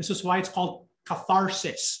 This is why it's called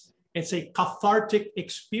catharsis. It's a cathartic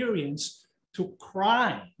experience to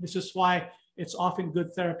cry. This is why it's often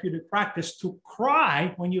good therapeutic practice to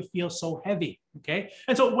cry when you feel so heavy, okay?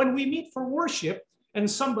 And so when we meet for worship and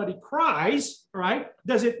somebody cries, right,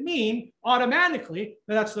 does it mean automatically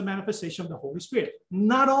that that's the manifestation of the Holy Spirit?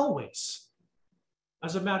 Not always.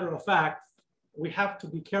 As a matter of fact, we have to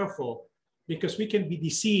be careful, because we can be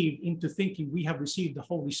deceived into thinking we have received the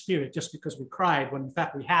Holy Spirit just because we cried, when in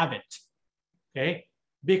fact we haven't, okay?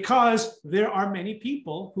 Because there are many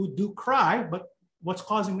people who do cry, but what's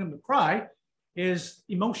causing them to cry is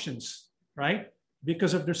emotions, right?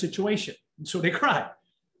 Because of their situation. And so they cry.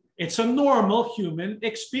 It's a normal human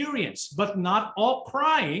experience, but not all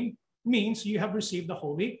crying means you have received the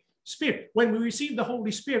Holy Spirit. When we receive the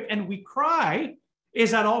Holy Spirit and we cry,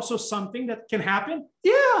 is that also something that can happen?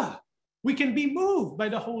 Yeah, we can be moved by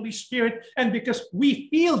the Holy Spirit. And because we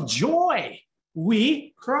feel joy,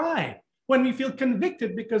 we cry. When we feel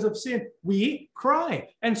convicted because of sin, we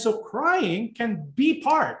cry. And so crying can be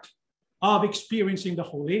part of experiencing the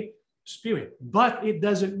Holy Spirit. But it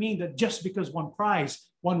doesn't mean that just because one cries,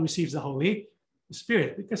 one receives the Holy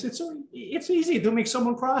Spirit. Because it's easy to make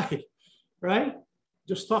someone cry, right?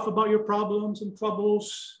 Just talk about your problems and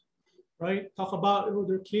troubles, right? Talk about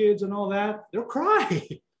their kids and all that. They'll cry.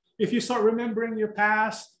 If you start remembering your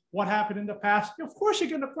past, what happened in the past, of course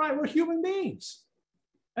you're going to cry. We're human beings.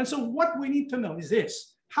 And so what we need to know is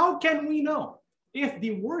this: how can we know if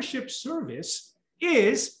the worship service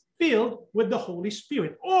is filled with the Holy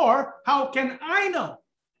Spirit? Or how can I know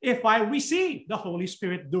if I receive the Holy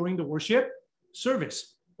Spirit during the worship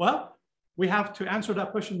service? Well, we have to answer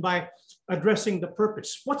that question by addressing the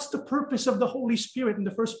purpose. What's the purpose of the Holy Spirit in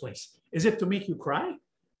the first place? Is it to make you cry?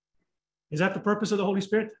 Is that the purpose of the Holy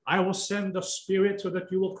Spirit? I will send the Spirit so that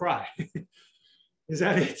you will cry. Is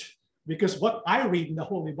that it? Because what I read in the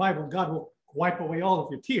Holy Bible, God will wipe away all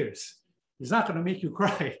of your tears. He's not going to make you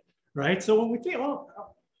cry, right? So when we think,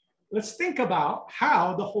 let's think about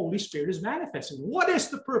how the Holy Spirit is manifesting. What is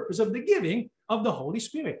the purpose of the giving of the Holy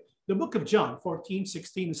Spirit? The book of John 14,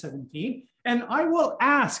 16, and 17. And I will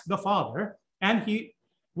ask the Father, and he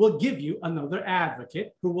will give you another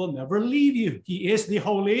advocate who will never leave you. He is the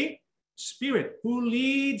Holy Spirit who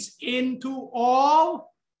leads into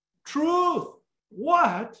all truth.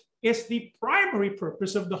 What is the primary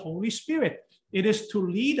purpose of the Holy Spirit? It is to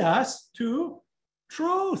lead us to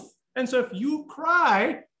truth. And so if you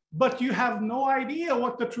cry, but you have no idea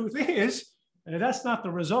what the truth is, that's not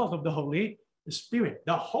the result of the Holy Spirit.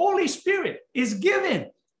 The Holy Spirit is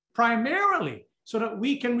given primarily so that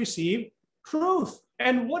we can receive truth.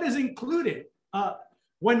 And what is included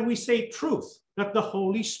when we say truth that the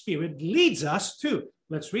Holy Spirit leads us to?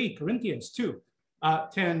 Let's read Corinthians 2,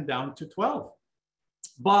 10 down to 12.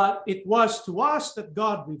 But it was to us that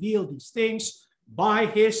God revealed these things by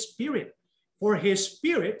his Spirit. For his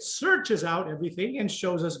Spirit searches out everything and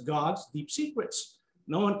shows us God's deep secrets.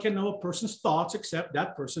 No one can know a person's thoughts except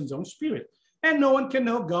that person's own spirit. And no one can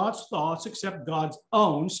know God's thoughts except God's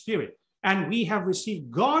own Spirit. And we have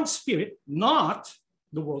received God's Spirit, not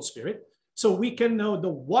the world's spirit, so we can know the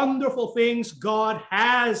wonderful things God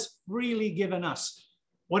has freely given us.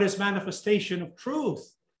 What is manifestation of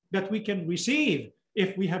truth that we can receive?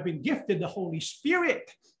 If we have been gifted the Holy Spirit,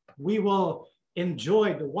 we will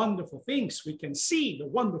enjoy the wonderful things. We can see the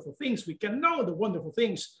wonderful things. We can know the wonderful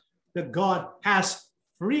things that God has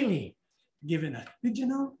freely given us. Did you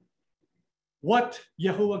know what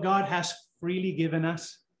Yahuwah God has freely given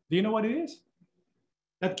us? Do you know what it is?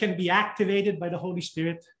 That can be activated by the Holy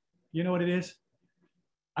Spirit. You know what it is?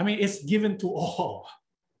 I mean, it's given to all.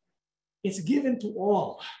 It's given to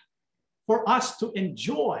all for us to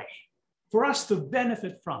enjoy, for us to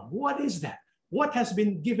benefit from. What is that? What has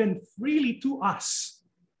been given freely to us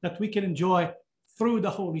that we can enjoy through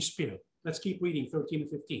the Holy Spirit. Let's keep reading 13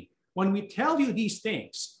 and 15. When we tell you these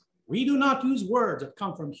things, we do not use words that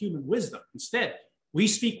come from human wisdom. Instead, we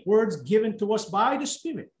speak words given to us by the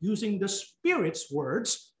Spirit, using the Spirit's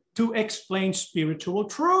words to explain spiritual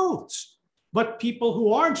truths. But people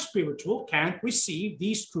who aren't spiritual can't receive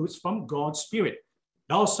these truths from God's Spirit.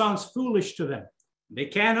 It all sounds foolish to them. They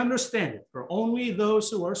can't understand it, for only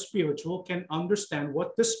those who are spiritual can understand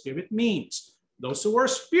what the Spirit means. Those who are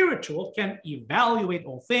spiritual can evaluate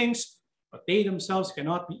all things, but they themselves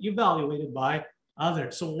cannot be evaluated by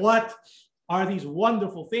others. So what are these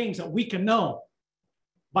wonderful things that we can know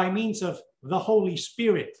by means of the Holy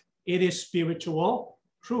Spirit? It is spiritual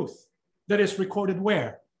truth that is recorded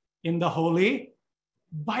where? In the Holy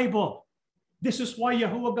Bible. This is why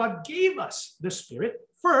Yahuwah God gave us the Spirit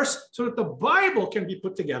first, so that the Bible can be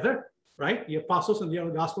put together, right? The apostles and the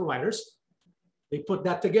other gospel writers, they put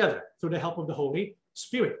that together through the help of the Holy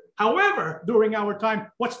Spirit. However, during our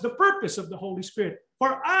time, what's the purpose of the Holy Spirit?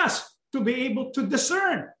 For us to be able to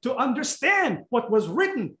discern, to understand what was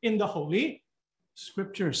written in the Holy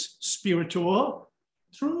Scriptures, spiritual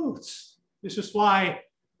truths. This is why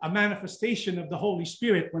a manifestation of the Holy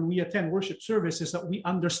Spirit when we attend worship service is that we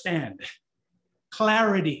understand.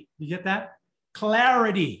 Clarity. You get that?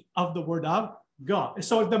 Clarity of the Word of God.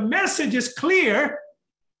 So if the message is clear,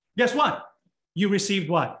 guess what? You received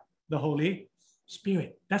what? The Holy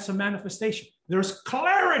Spirit. That's a manifestation. There's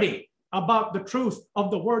clarity about the truth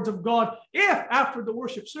of the words of God. If after the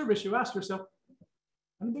worship service you ask yourself,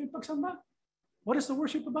 ano ba yung pagsamba? What is the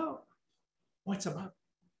worship about? What's about?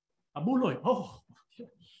 Abuloy. Oh.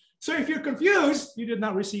 So if you're confused, you did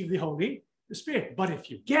not receive the Holy Spirit. But if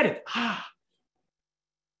you get it,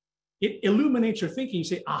 it illuminates your thinking. You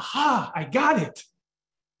say, aha, I got it.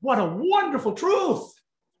 What a wonderful truth.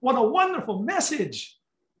 What a wonderful message.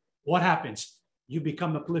 What happens? You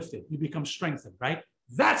become uplifted. You become strengthened, right?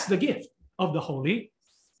 That's the gift of the Holy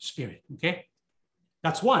Spirit, okay?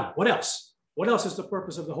 That's one. What else? What else is the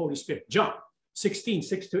purpose of the Holy Spirit? John 16,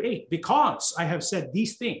 6-8. Because I have said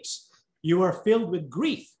these things, you are filled with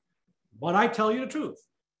grief, but I tell you the truth.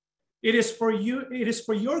 It is for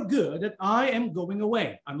your good that I am going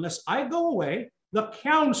away. Unless I go away, the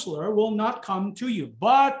counselor will not come to you.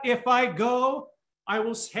 But if I go, I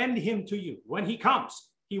will send him to you. When he comes,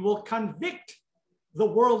 he will convict the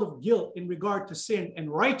world of guilt in regard to sin and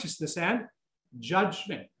righteousness and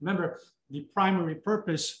judgment. Remember, the primary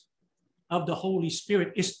purpose of the Holy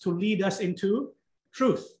Spirit is to lead us into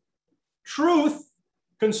truth. Truth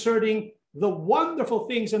concerning the wonderful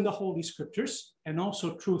things in the Holy Scriptures, and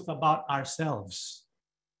also truth about ourselves.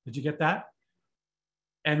 Did you get that?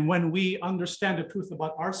 And when we understand the truth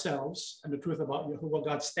about ourselves and the truth about Yahuwah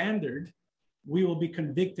God's standard, we will be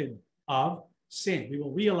convicted of sin. We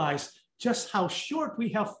will realize just how short we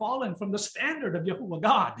have fallen from the standard of Yahuwah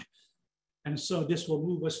God. And so this will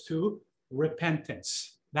move us to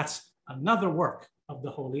repentance. That's another work of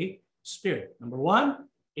the Holy Spirit. Number one,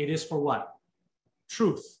 it is for what?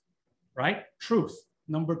 Truth. Right? Truth.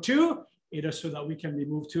 Number two, it is so that we can be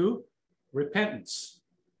moved to repentance.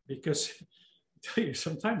 Because I tell you,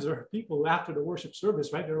 sometimes there are people who after the worship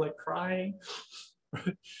service, right, they're like crying.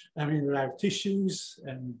 I mean, they have tissues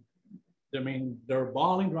and they're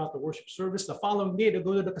bawling throughout the worship service. The following day, they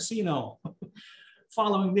go to the casino.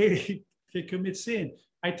 Following day, they commit sin.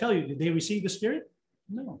 I tell you, did they receive the Spirit?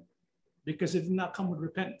 No, because it did not come with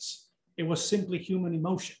repentance. It was simply human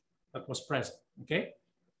emotion that was present. Okay?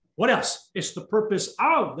 What else is the purpose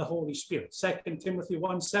of the Holy Spirit? 2 Timothy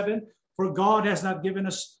 1:7, for God has not given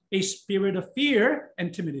us a spirit of fear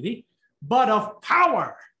and timidity, but of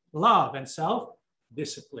power, love, and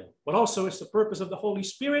self-discipline. What also is the purpose of the Holy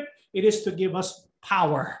Spirit? It is to give us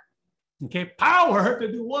power. Okay, power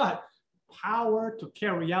to do what? Power to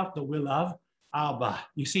carry out the will of Abba.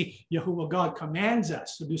 You see, Yahuwah God commands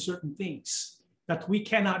us to do certain things that we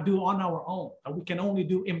cannot do on our own, that we can only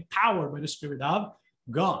do empowered by the Spirit of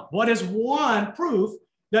God. What is one proof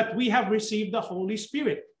that we have received the Holy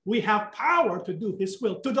Spirit? We have power to do His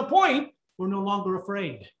will to the point we're no longer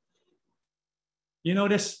afraid. You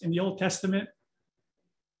notice in the Old Testament,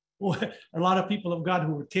 a lot of people of God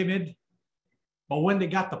who were timid, but when they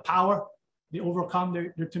got the power, they overcome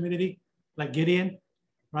their timidity, like Gideon,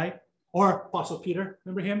 right? Or Apostle Peter,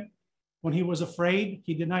 remember him? When he was afraid,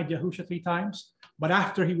 he denied Yahushua 3 times. But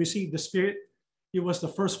after he received the Spirit, he was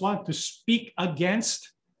the first one to speak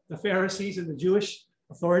against the Pharisees and the Jewish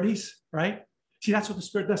authorities, right? See, that's what the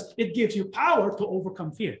Spirit does. It gives you power to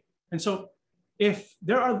overcome fear. And so if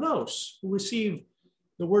there are those who receive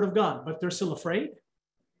the Word of God, but they're still afraid,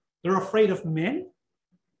 they're afraid of men,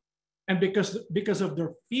 and because of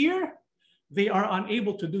their fear, they are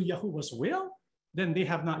unable to do Yahuwah's will, then they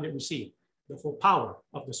have not yet received the full power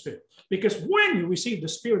of the Spirit. Because when you receive the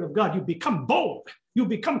Spirit of God, you become bold. You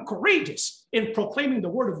become courageous in proclaiming the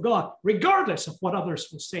word of God, regardless of what others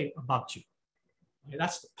will say about you. Okay,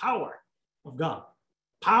 that's the power of God.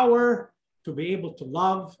 Power to be able to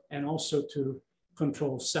love and also to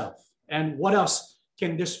control self. And what else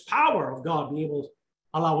can this power of God be able to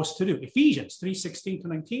allow us to do? Ephesians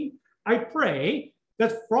 3:16-19. I pray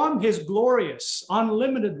that from his glorious,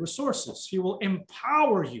 unlimited resources, he will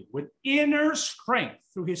empower you with inner strength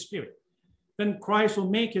through his Spirit. Then Christ will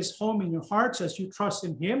make his home in your hearts as you trust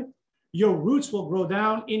in him. Your roots will grow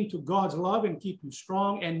down into God's love and keep you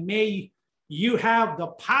strong. And may you have the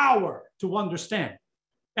power to understand,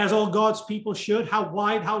 as all God's people should, how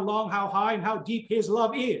wide, how long, how high, and how deep his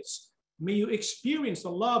love is. May you experience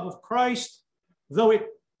the love of Christ, though it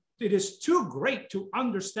is too great to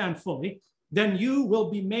understand fully. Then you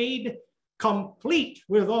will be made complete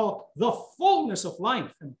with all the fullness of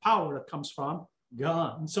life and power that comes from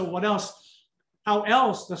God. And so what else? How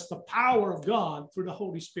else does the power of God through the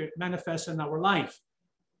Holy Spirit manifest in our life?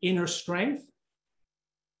 Inner strength,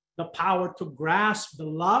 the power to grasp the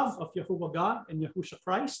love of Yahuwah God and Yahushua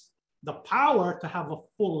Christ, the power to have a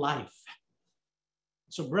full life.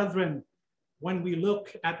 So brethren, when we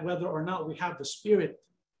look at whether or not we have the Spirit,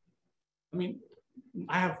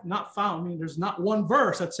 I have not found, there's not one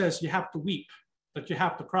verse that says you have to weep, that you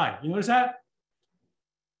have to cry. You notice that?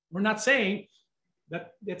 We're not saying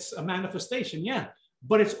that it's a manifestation,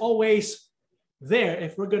 but it's always there.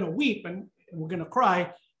 If we're going to weep and we're going to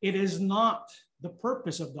cry, it is not the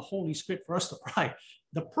purpose of the Holy Spirit for us to cry.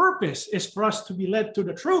 The purpose is for us to be led to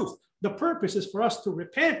the truth. The purpose is for us to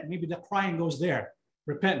repent. Maybe the crying goes there,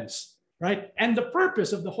 repentance, right? And the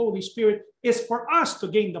purpose of the Holy Spirit is for us to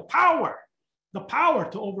gain the power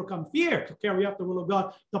to overcome fear, to carry out the will of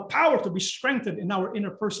God, the power to be strengthened in our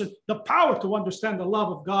inner person, the power to understand the love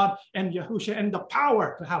of God and Yahushua, and the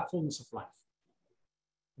power to have fullness of life.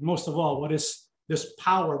 Most of all, what is this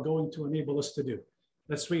power going to enable us to do?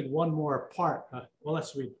 Let's read one more part.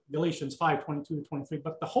 Let's read Galatians 5:22-23.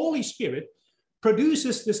 But the Holy Spirit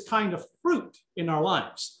produces this kind of fruit in our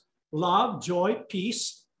lives: love, joy,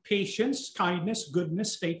 peace, patience, kindness,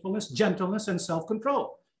 goodness, faithfulness, gentleness, and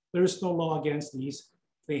self-control. There is no law against these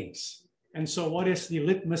things. And so what is the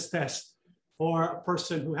litmus test for a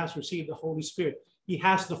person who has received the Holy Spirit? He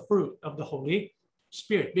has the fruit of the Holy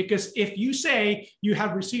Spirit. Because if you say you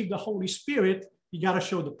have received the Holy Spirit, you got to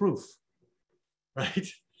show the proof, right?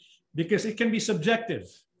 Because it can be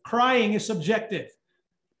subjective. Crying is subjective.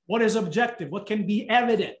 What is objective? What can be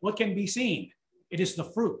evident? What can be seen? It is the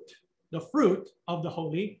fruit of the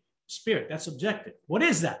Holy Spirit. That's objective. What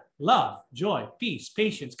is that? Love, joy, peace,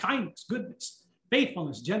 patience, kindness, goodness,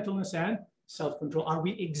 faithfulness, gentleness, and self-control. Are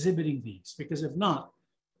we exhibiting these? Because if not,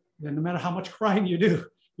 then no matter how much crying you do,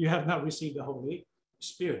 you have not received the Holy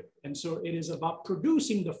Spirit. And so it is about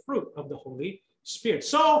producing the fruit of the Holy Spirit.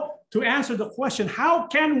 So to answer the question, how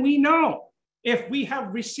can we know if we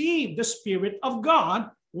have received the Spirit of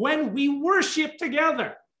God when we worship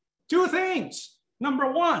together? Two things.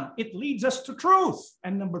 Number one, it leads us to truth.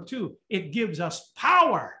 And number two, it gives us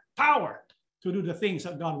power to do the things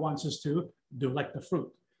that God wants us to do, like the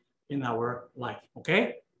fruit in our life,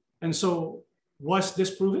 okay? And so was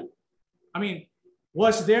this proven?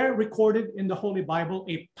 Was there recorded in the Holy Bible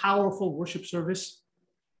a powerful worship service?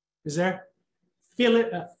 Is there?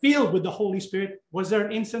 Filled with the Holy Spirit. Was there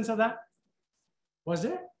an instance of that? Was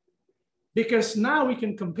there? Because now we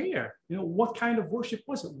can compare, what kind of worship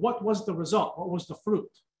was it? What was the result? What was the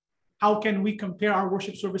fruit? How can we compare our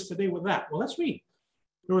worship service today with that? Well, let's read.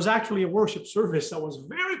 There was actually a worship service that was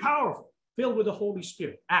very powerful, filled with the Holy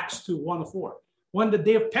Spirit. Acts 2:1-4. When the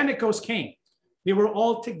day of Pentecost came, they were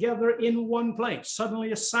all together in one place.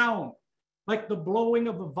 Suddenly a sound like the blowing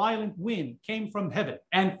of a violent wind came from heaven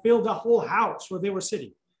and filled the whole house where they were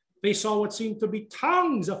sitting. They saw what seemed to be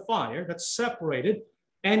tongues of fire that separated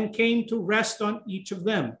and came to rest on each of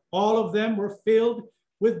them. All of them were filled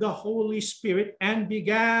with the Holy Spirit and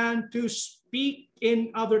began to speak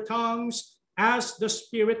in other tongues as the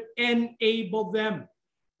Spirit enabled them.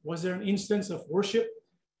 Was there an instance of worship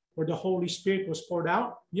where the Holy Spirit was poured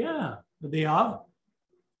out? Yeah, the day of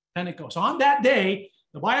Pentecost. On that day,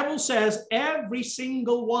 the Bible says every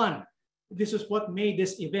single one. This is what made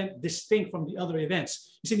this event distinct from the other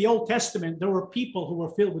events. You see, in the Old Testament, there were people who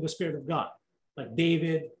were filled with the Spirit of God, like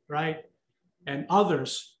David, right? And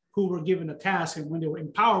others who were given a task, and when they were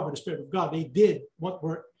empowered by the Spirit of God, they did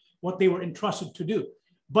what they were entrusted to do.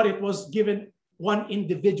 But it was given one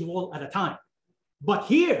individual at a time. But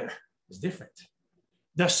here is different.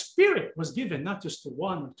 The Spirit was given not just to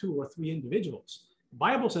one or two or three individuals. The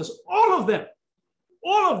Bible says all of them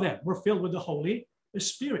all of them were filled with the Holy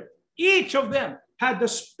Spirit. Each of them had the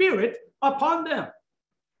Spirit upon them.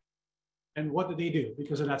 And what did they do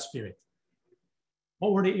because of that Spirit?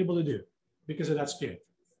 What were they able to do because of that Spirit?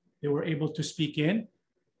 They were able to speak in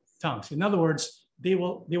tongues. In other words, they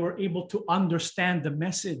were able to understand the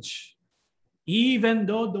message, even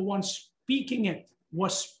though the one speaking it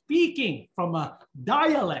was speaking from a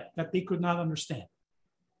dialect that they could not understand.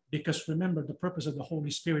 Because remember, the purpose of the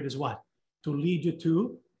Holy Spirit is what? To lead you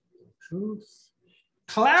to truth,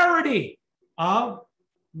 clarity of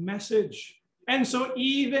message. And so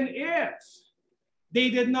even if they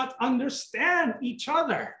did not understand each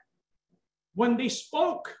other when they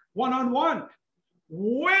spoke one-on-one,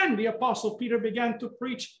 when the Apostle Peter began to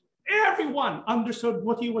preach, everyone understood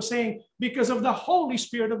what he was saying because of the Holy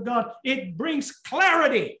Spirit of God. It brings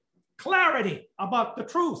clarity about the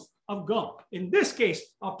truth of God. In this case,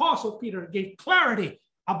 Apostle Peter gave clarity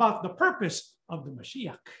about the purpose of the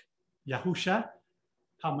Mashiach, Yahusha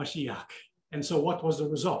HaMashiach. And so what was the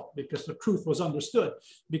result? Because the truth was understood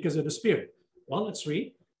because of the Spirit. Well, let's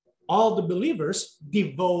read. All the believers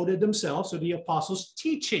devoted themselves to the apostles'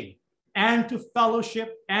 teaching and to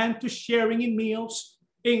fellowship and to sharing in meals,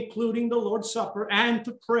 including the Lord's Supper, and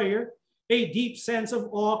to prayer. A deep sense of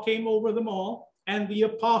awe came over them all, and the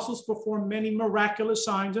apostles performed many miraculous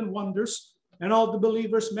signs and wonders. And all the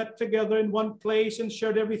believers met together in one place and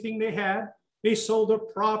shared everything they had. They sold their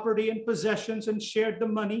property and possessions and shared the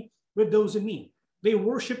money with those in need. They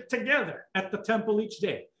worshiped together at the temple each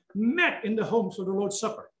day, met in the homes for the Lord's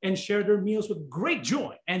Supper, and shared their meals with great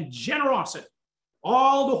joy and generosity,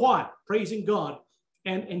 all the while praising God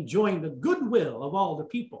and enjoying the goodwill of all the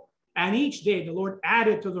people. And each day the Lord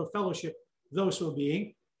added to their fellowship those who were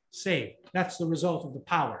being saved. That's the result of the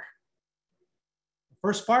power. The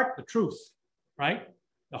first part, the truth, right?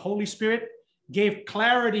 The Holy Spirit gave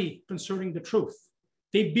clarity concerning the truth.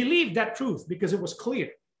 They believed that truth because it was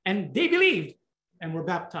clear. And they believed and were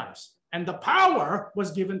baptized. And the power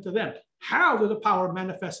was given to them. How did the power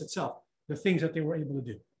manifest itself? The things that they were able to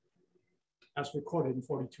do, as recorded in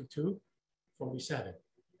 42:47.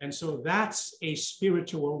 And so that's a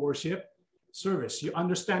spiritual worship service. You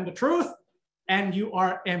understand the truth and you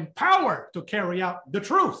are empowered to carry out the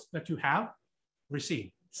truth that you have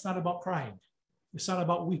received. It's not about crying. It's not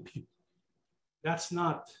about weeping. That's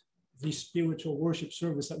not the spiritual worship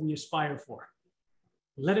service that we aspire for.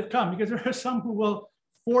 Let it come, because there are some who will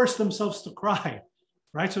force themselves to cry,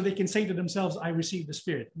 right? So they can say to themselves, I received the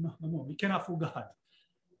Spirit. No, we cannot fool God.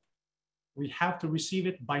 We have to receive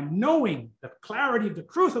it by knowing the clarity of the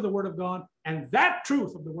truth of the Word of God, and that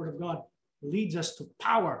truth of the Word of God leads us to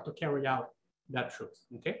power to carry out that truth,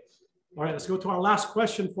 okay? All right, let's go to our last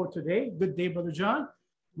question for today. Good day, Brother John.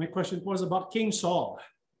 My question was about King Saul.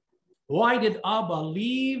 Why did Abba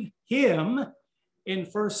leave him in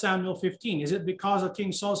 1 Samuel 15? Is it because of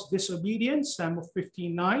King Saul's disobedience, Samuel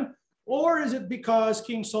 15:9? Or is it because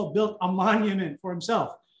King Saul built a monument for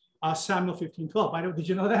himself, Samuel 15:12? Did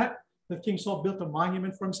you know that King Saul built a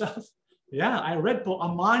monument for himself? Yeah, I read a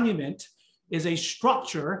monument is a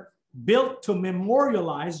structure built to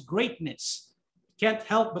memorialize greatness. Can't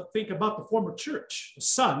help but think about the former church. The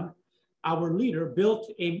son, our leader,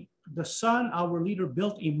 built a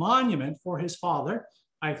monument for his father.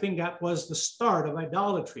 I think that was the start of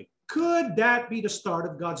idolatry. Could that be the start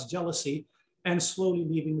of God's jealousy and slowly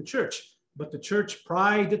leaving the church? But the church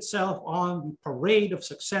prided itself on the parade of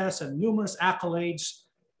success and numerous accolades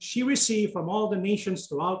she received from all the nations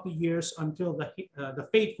throughout the years until the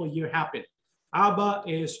fateful year happened. Abba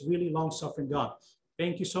is really long-suffering God.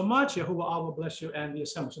 Thank you so much. Yahuwah Abba bless you and the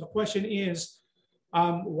assembly. So the question is,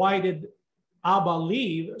 why did Abba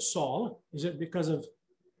leave Saul? Is it because of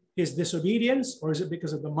his disobedience, or is it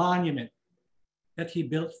because of the monument that he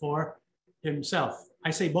built for himself? I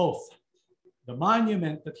say both. The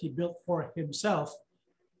monument that he built for himself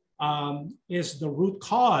is the root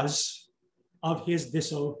cause of his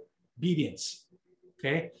disobedience,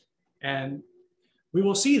 okay? And we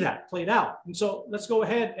will see that played out. And so let's go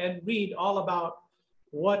ahead and read all about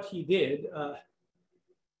what he did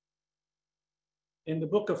in the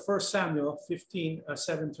book of 1 Samuel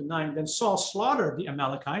 15:7-9. Then Saul slaughtered the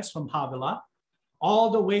Amalekites from Havilah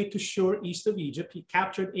all the way to Shur, east of Egypt. He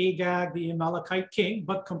captured Agag, the Amalekite king,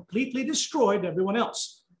 but completely destroyed everyone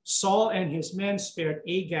else. Saul and his men spared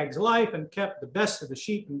Agag's life and kept the best of the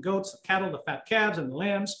sheep and goats, the cattle, the fat calves, and the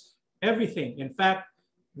lambs, everything, in fact,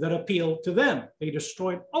 that appealed to them. They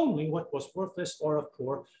destroyed only what was worthless or of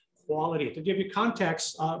poor quality. To give you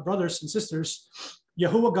context, brothers and sisters,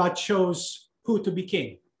 Yahuwah God chose who to be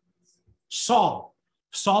king? Saul.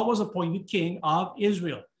 Saul was appointed king of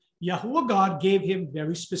Israel. Yahuwah God gave him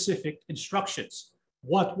very specific instructions.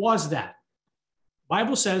 What was that?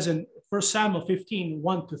 Bible says in 1 Samuel 15,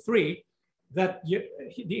 1-3, that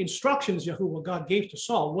the instructions Yahuwah God gave to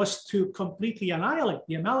Saul was to completely annihilate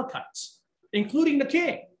the Amalekites, including the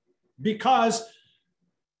king, because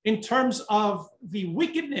in terms of the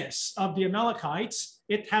wickedness of the Amalekites,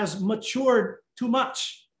 it has matured too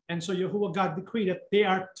much. And so Yahuwah God decreed that they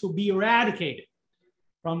are to be eradicated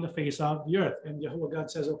from the face of the earth. And Yahuwah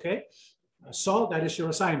God says, okay, Saul, that is your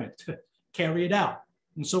assignment. Carry it out.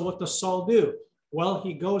 And so what does Saul do? Well,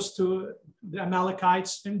 he goes to the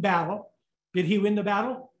Amalekites in battle. Did he win the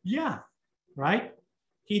battle? Yeah, right?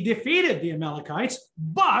 He defeated the Amalekites,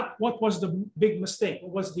 but what was the big mistake?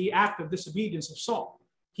 What was the act of disobedience of Saul?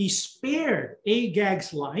 He spared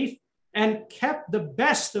Agag's life and kept the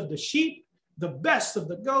best of the sheep, the best of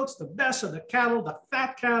the goats, the best of the cattle, the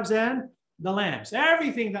fat calves, and the lambs.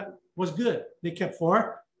 Everything that was good, they kept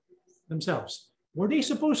for themselves. Were they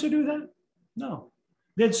supposed to do that? No.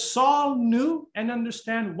 Did Saul knew and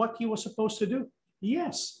understand what he was supposed to do?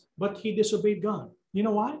 Yes, but he disobeyed God. You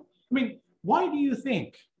know why? I mean, why do you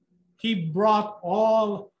think he brought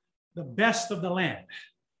all the best of the land?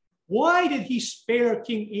 Why did he spare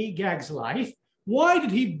King Agag's life? Why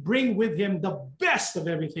did he bring with him the best of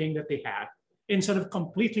everything that they had instead of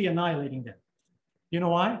completely annihilating them? You know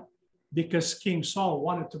why? Because King Saul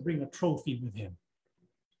wanted to bring a trophy with him,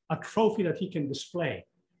 a trophy that he can display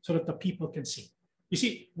so that the people can see. You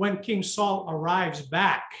see, when King Saul arrives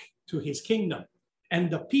back to his kingdom and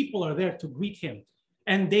the people are there to greet him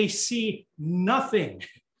and they see nothing,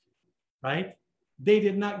 right? They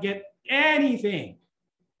did not get anything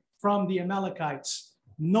from the Amalekites,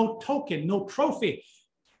 no token, no trophy.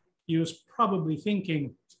 He was probably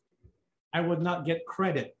thinking, I would not get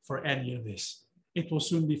credit for any of this. It will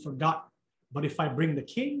soon be forgotten. But if I bring the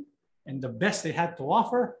king and the best they had to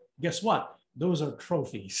offer, guess what? Those are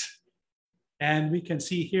trophies. And we can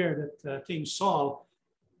see here that King Saul,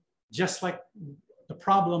 just like the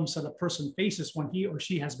problems that a person faces when he or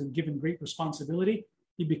she has been given great responsibility,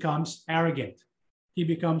 he becomes arrogant. He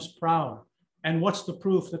becomes proud. And what's the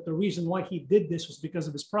proof that the reason why he did this was because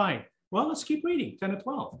of his pride? Well, let's keep reading, 10 and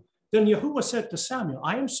 12. Then Yahuwah said to Samuel,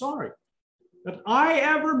 I am sorry that I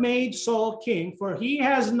ever made Saul king, for he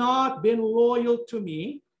has not been loyal to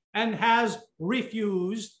me and has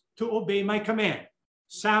refused to obey my command.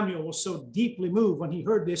 Samuel was so deeply moved when he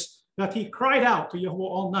heard this that he cried out to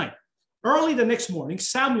Yahuwah all night. Early the next morning,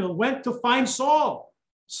 Samuel went to find Saul.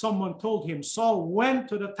 Someone told him Saul went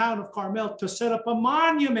to the town of Carmel to set up a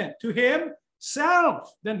monument to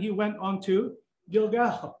himself. Then he went on to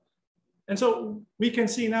Gilgal. And so we can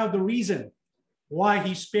see now the reason why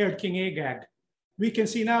he spared King Agag. We can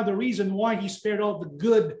see now the reason why he spared all the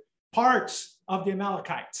good parts of the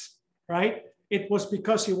Amalekites, right? It was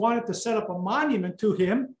because he wanted to set up a monument to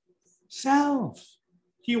himself.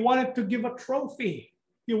 He wanted to give a trophy.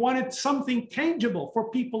 He wanted something tangible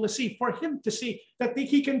for people to see, for him to see, that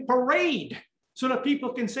he can parade so that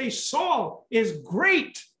people can say Saul is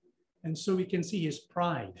great. And so we can see his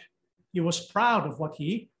pride. He was proud of what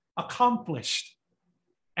he accomplished.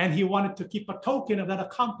 And he wanted to keep a token of that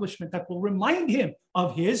accomplishment that will remind him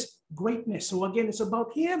of his greatness. So again, it's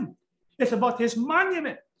about him. It's about his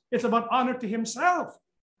monument. It's about honor to himself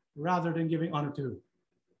rather than giving honor to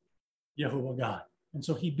Yahuwah God. And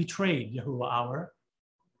so he betrayed Yahuwah our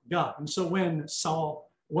God. And so when Saul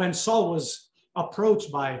was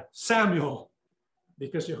approached by Samuel,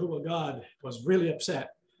 because Yahuwah God was really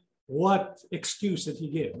upset, what excuse did he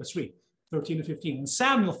give? Let's read 13 to 15. And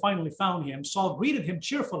Samuel finally found him. Saul greeted him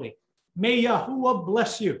cheerfully. May Yahuwah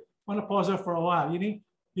bless you. I want to pause there for a while.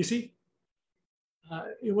 You see?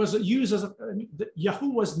 It was used as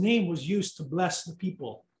Yahuwah's name was used to bless the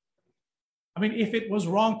people. I mean, if it was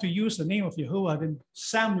wrong to use the name of Yahuwah, then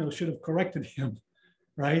Samuel should have corrected him,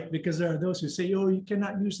 right? Because there are those who say, oh, you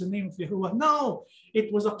cannot use the name of Yahuwah. No,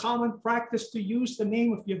 it was a common practice to use the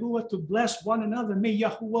name of Yahuwah to bless one another. May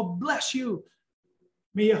Yahuwah bless you.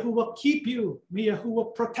 May Yahuwah keep you. May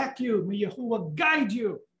Yahuwah protect you. May Yahuwah guide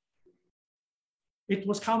you. It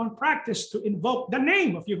was common practice to invoke the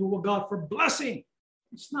name of Yahuwah God for blessing.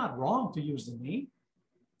 It's not wrong to use the name.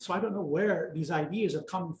 So I don't know where these ideas are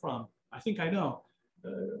coming from. I think I know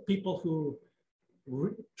people who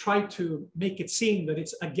try to make it seem that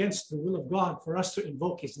it's against the will of God for us to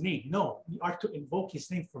invoke his name. No, we are to invoke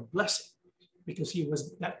his name for blessing because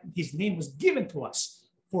his name was given to us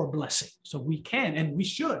for blessing. So we can and we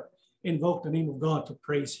should invoke the name of God to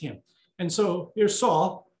praise him. And so here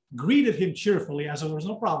Saul greeted him cheerfully as though there was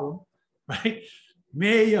no problem, right?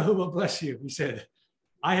 May Yahuwah bless you, he said.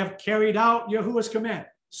 I have carried out Yahuwah's command.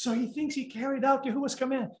 So he thinks he carried out Yahuwah's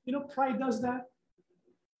command. You know, pride does that.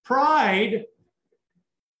 Pride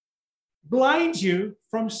blinds you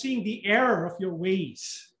from seeing the error of your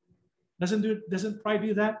ways. Doesn't pride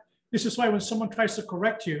do that? This is why when someone tries to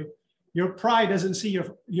correct you, your pride doesn't see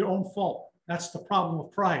your own fault. That's the problem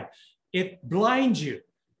of pride. It blinds you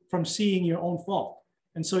from seeing your own fault.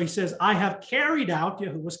 And so he says, I have carried out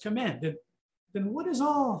Yahuwah's command. Then what is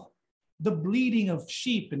all the bleating of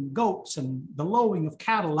sheep and goats and the lowing of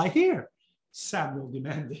cattle I hear? Samuel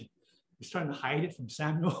demanded. He's trying to hide it from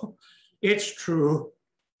Samuel. It's true.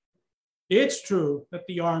 It's true that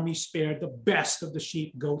the army spared the best of the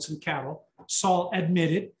sheep, goats, and cattle. Saul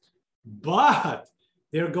admitted, but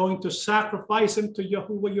they're going to sacrifice him to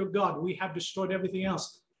Yahuwah your God. We have destroyed everything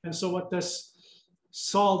else. And so what does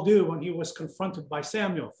Saul do when he was confronted by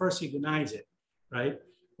Samuel? First, he denies it, right?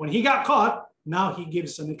 When he got caught, now he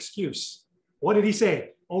gives an excuse. What did he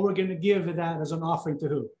say? Oh, we're going to give that as an offering to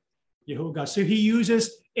who? Yahuwah God. So he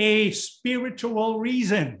uses a spiritual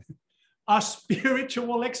reason, a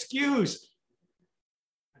spiritual excuse.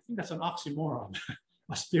 I think that's an oxymoron,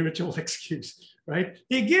 a spiritual excuse, right?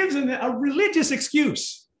 He gives a religious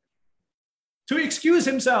excuse to excuse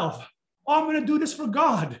himself. Oh, I'm going to do this for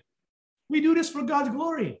God. We do this for God's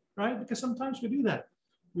glory, right? Because sometimes we do that.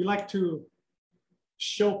 We like to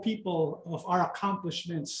show people of our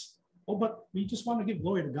accomplishments. Oh, but we just want to give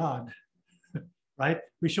glory to God, right?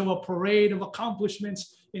 We show a parade of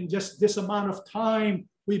accomplishments in just this amount of time.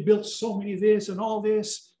 We built so many this and all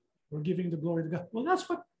this. We're giving the glory to God. Well, that's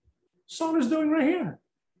what Saul is doing right here,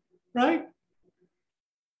 right?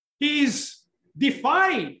 He's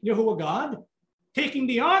defied Yahuwah God, taking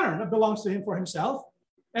the honor that belongs to him for himself.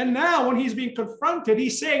 And now when he's being confronted,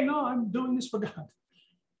 he's saying, no, I'm doing this for God.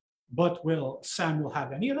 But will Samuel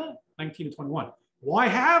have any of that? 19-21. Why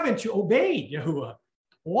haven't you obeyed Yahuwah?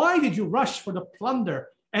 Why did you rush for the plunder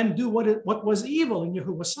and do what was evil in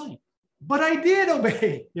Yahuwah's sight? But I did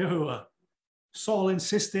obey Yahuwah. Saul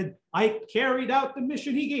insisted, I carried out the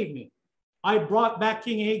mission he gave me. I brought back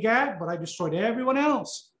King Agag, but I destroyed everyone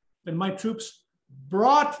else. Then my troops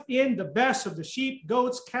brought in the best of the sheep,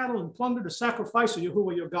 goats, cattle, and plunder to sacrifice to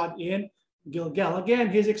Yahuwah your God in Gilgal. Again,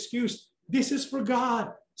 his excuse, this is for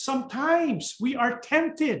God. Sometimes we are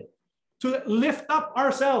tempted to lift up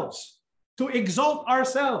ourselves, to exalt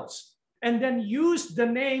ourselves, and then use the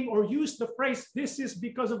name or use the phrase, this is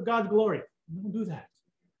because of God's glory. Don't do that.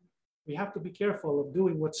 We have to be careful of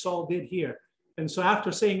doing what Saul did here. And so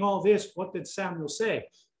after saying all this, what did Samuel say?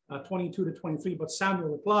 22-23, but Samuel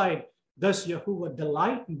replied, does Yahuwah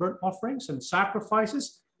delight in burnt offerings and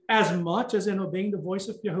sacrifices as much as in obeying the voice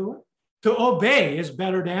of Yahuwah? To obey is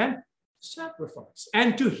better than sacrifice,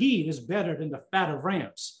 and to heed is better than the fat of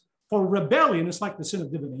rams. For rebellion is like the sin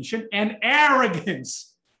of divination, and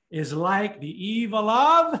arrogance is like the evil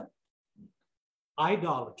of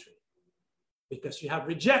idolatry. Because you have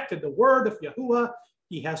rejected the word of Yahuwah,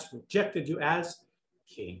 he has rejected you as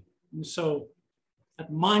king. And so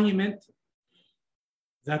that monument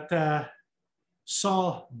that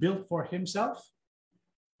Saul built for himself,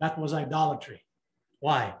 that was idolatry.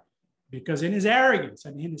 Why? Because in his arrogance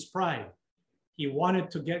and in his pride, he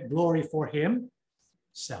wanted to get glory for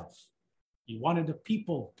himself. He wanted the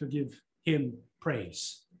people to give him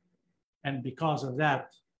praise. And because of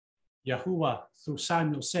that, Yahuwah, through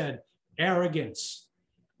Samuel, said, arrogance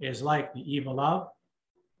is like the evil of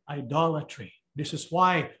idolatry. This is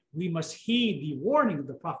why we must heed the warning of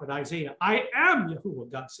the prophet Isaiah. I am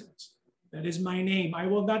Yahuwah, God says. That is my name. I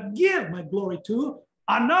will not give my glory to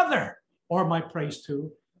another or my praise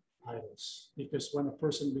to idols. Because when a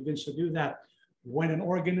person begins to do that, when an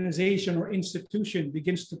organization or institution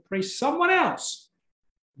begins to praise someone else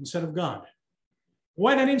instead of God,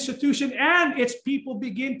 when an institution and its people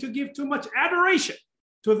begin to give too much adoration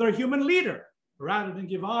to their human leader rather than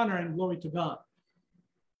give honor and glory to God,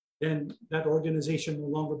 then that organization no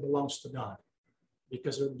longer belongs to God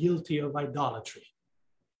because they're guilty of idolatry.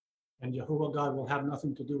 And Yahuwah God will have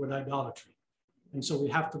nothing to do with idolatry. And so we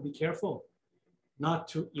have to be careful not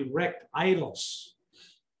to erect idols.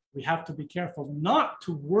 We have to be careful not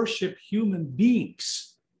to worship human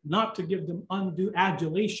beings, not to give them undue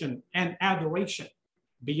adulation and adoration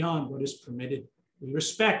beyond what is permitted. We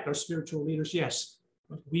respect our spiritual leaders, yes,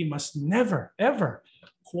 but we must never, ever,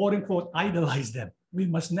 quote unquote, idolize them. We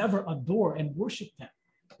must never adore and worship them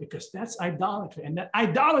because that's idolatry. And that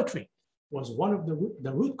idolatry was one of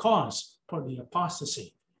the root cause for the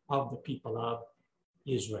apostasy of the people of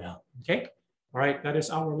Israel. Okay? All right, that is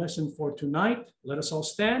our lesson for tonight. Let us all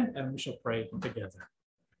stand and we shall pray together.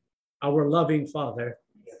 Our loving Father,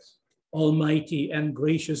 yes, Almighty and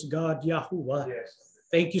gracious God, Yahuwah, yes,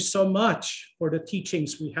 thank you so much for the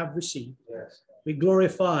teachings we have received. Yes. We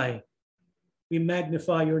glorify, we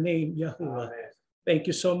magnify your name, Yahuwah. Amen. Thank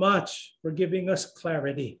you so much for giving us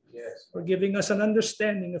clarity, for giving us an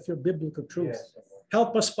understanding of your biblical truth.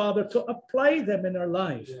 Help us, Father, to apply them in our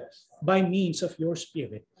life by means of your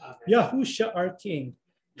Spirit. Yahushua, our King,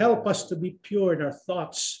 help us to be pure in our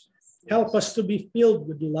thoughts. Help us to be filled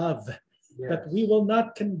with love, that we will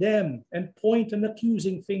not condemn and point an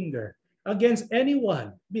accusing finger against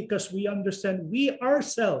anyone, because we understand we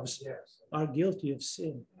ourselves are guilty of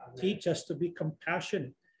sin. Teach us to be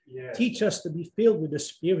compassionate. Teach us to be filled with the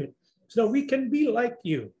Spirit so that we can be like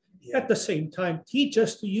you. At the same time, teach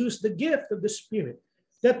us to use the gift of the Spirit,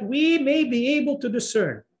 that we may be able to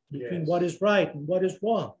discern between what is right and what is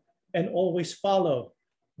wrong, and always follow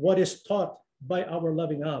what is taught by our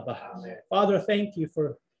loving Abba. Father, thank you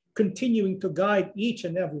for continuing to guide each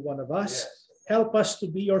and every one of us. Help us to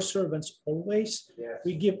be your servants always.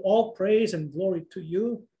 We give all praise and glory to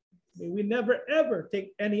you. May we never ever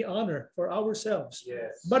take any honor for ourselves,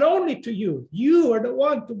 but only to you. You are the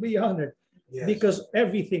one to be honored, because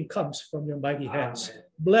everything comes from your mighty hands.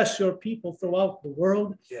 Bless your people throughout the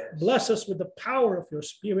world. Bless us with the power of your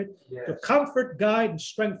Spirit to comfort, guide, and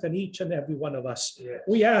strengthen each and every one of us.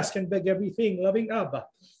 We ask and beg everything, loving Abba,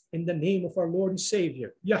 in the name of our Lord and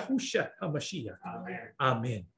Savior, Yahushua HaMashiach. Amen.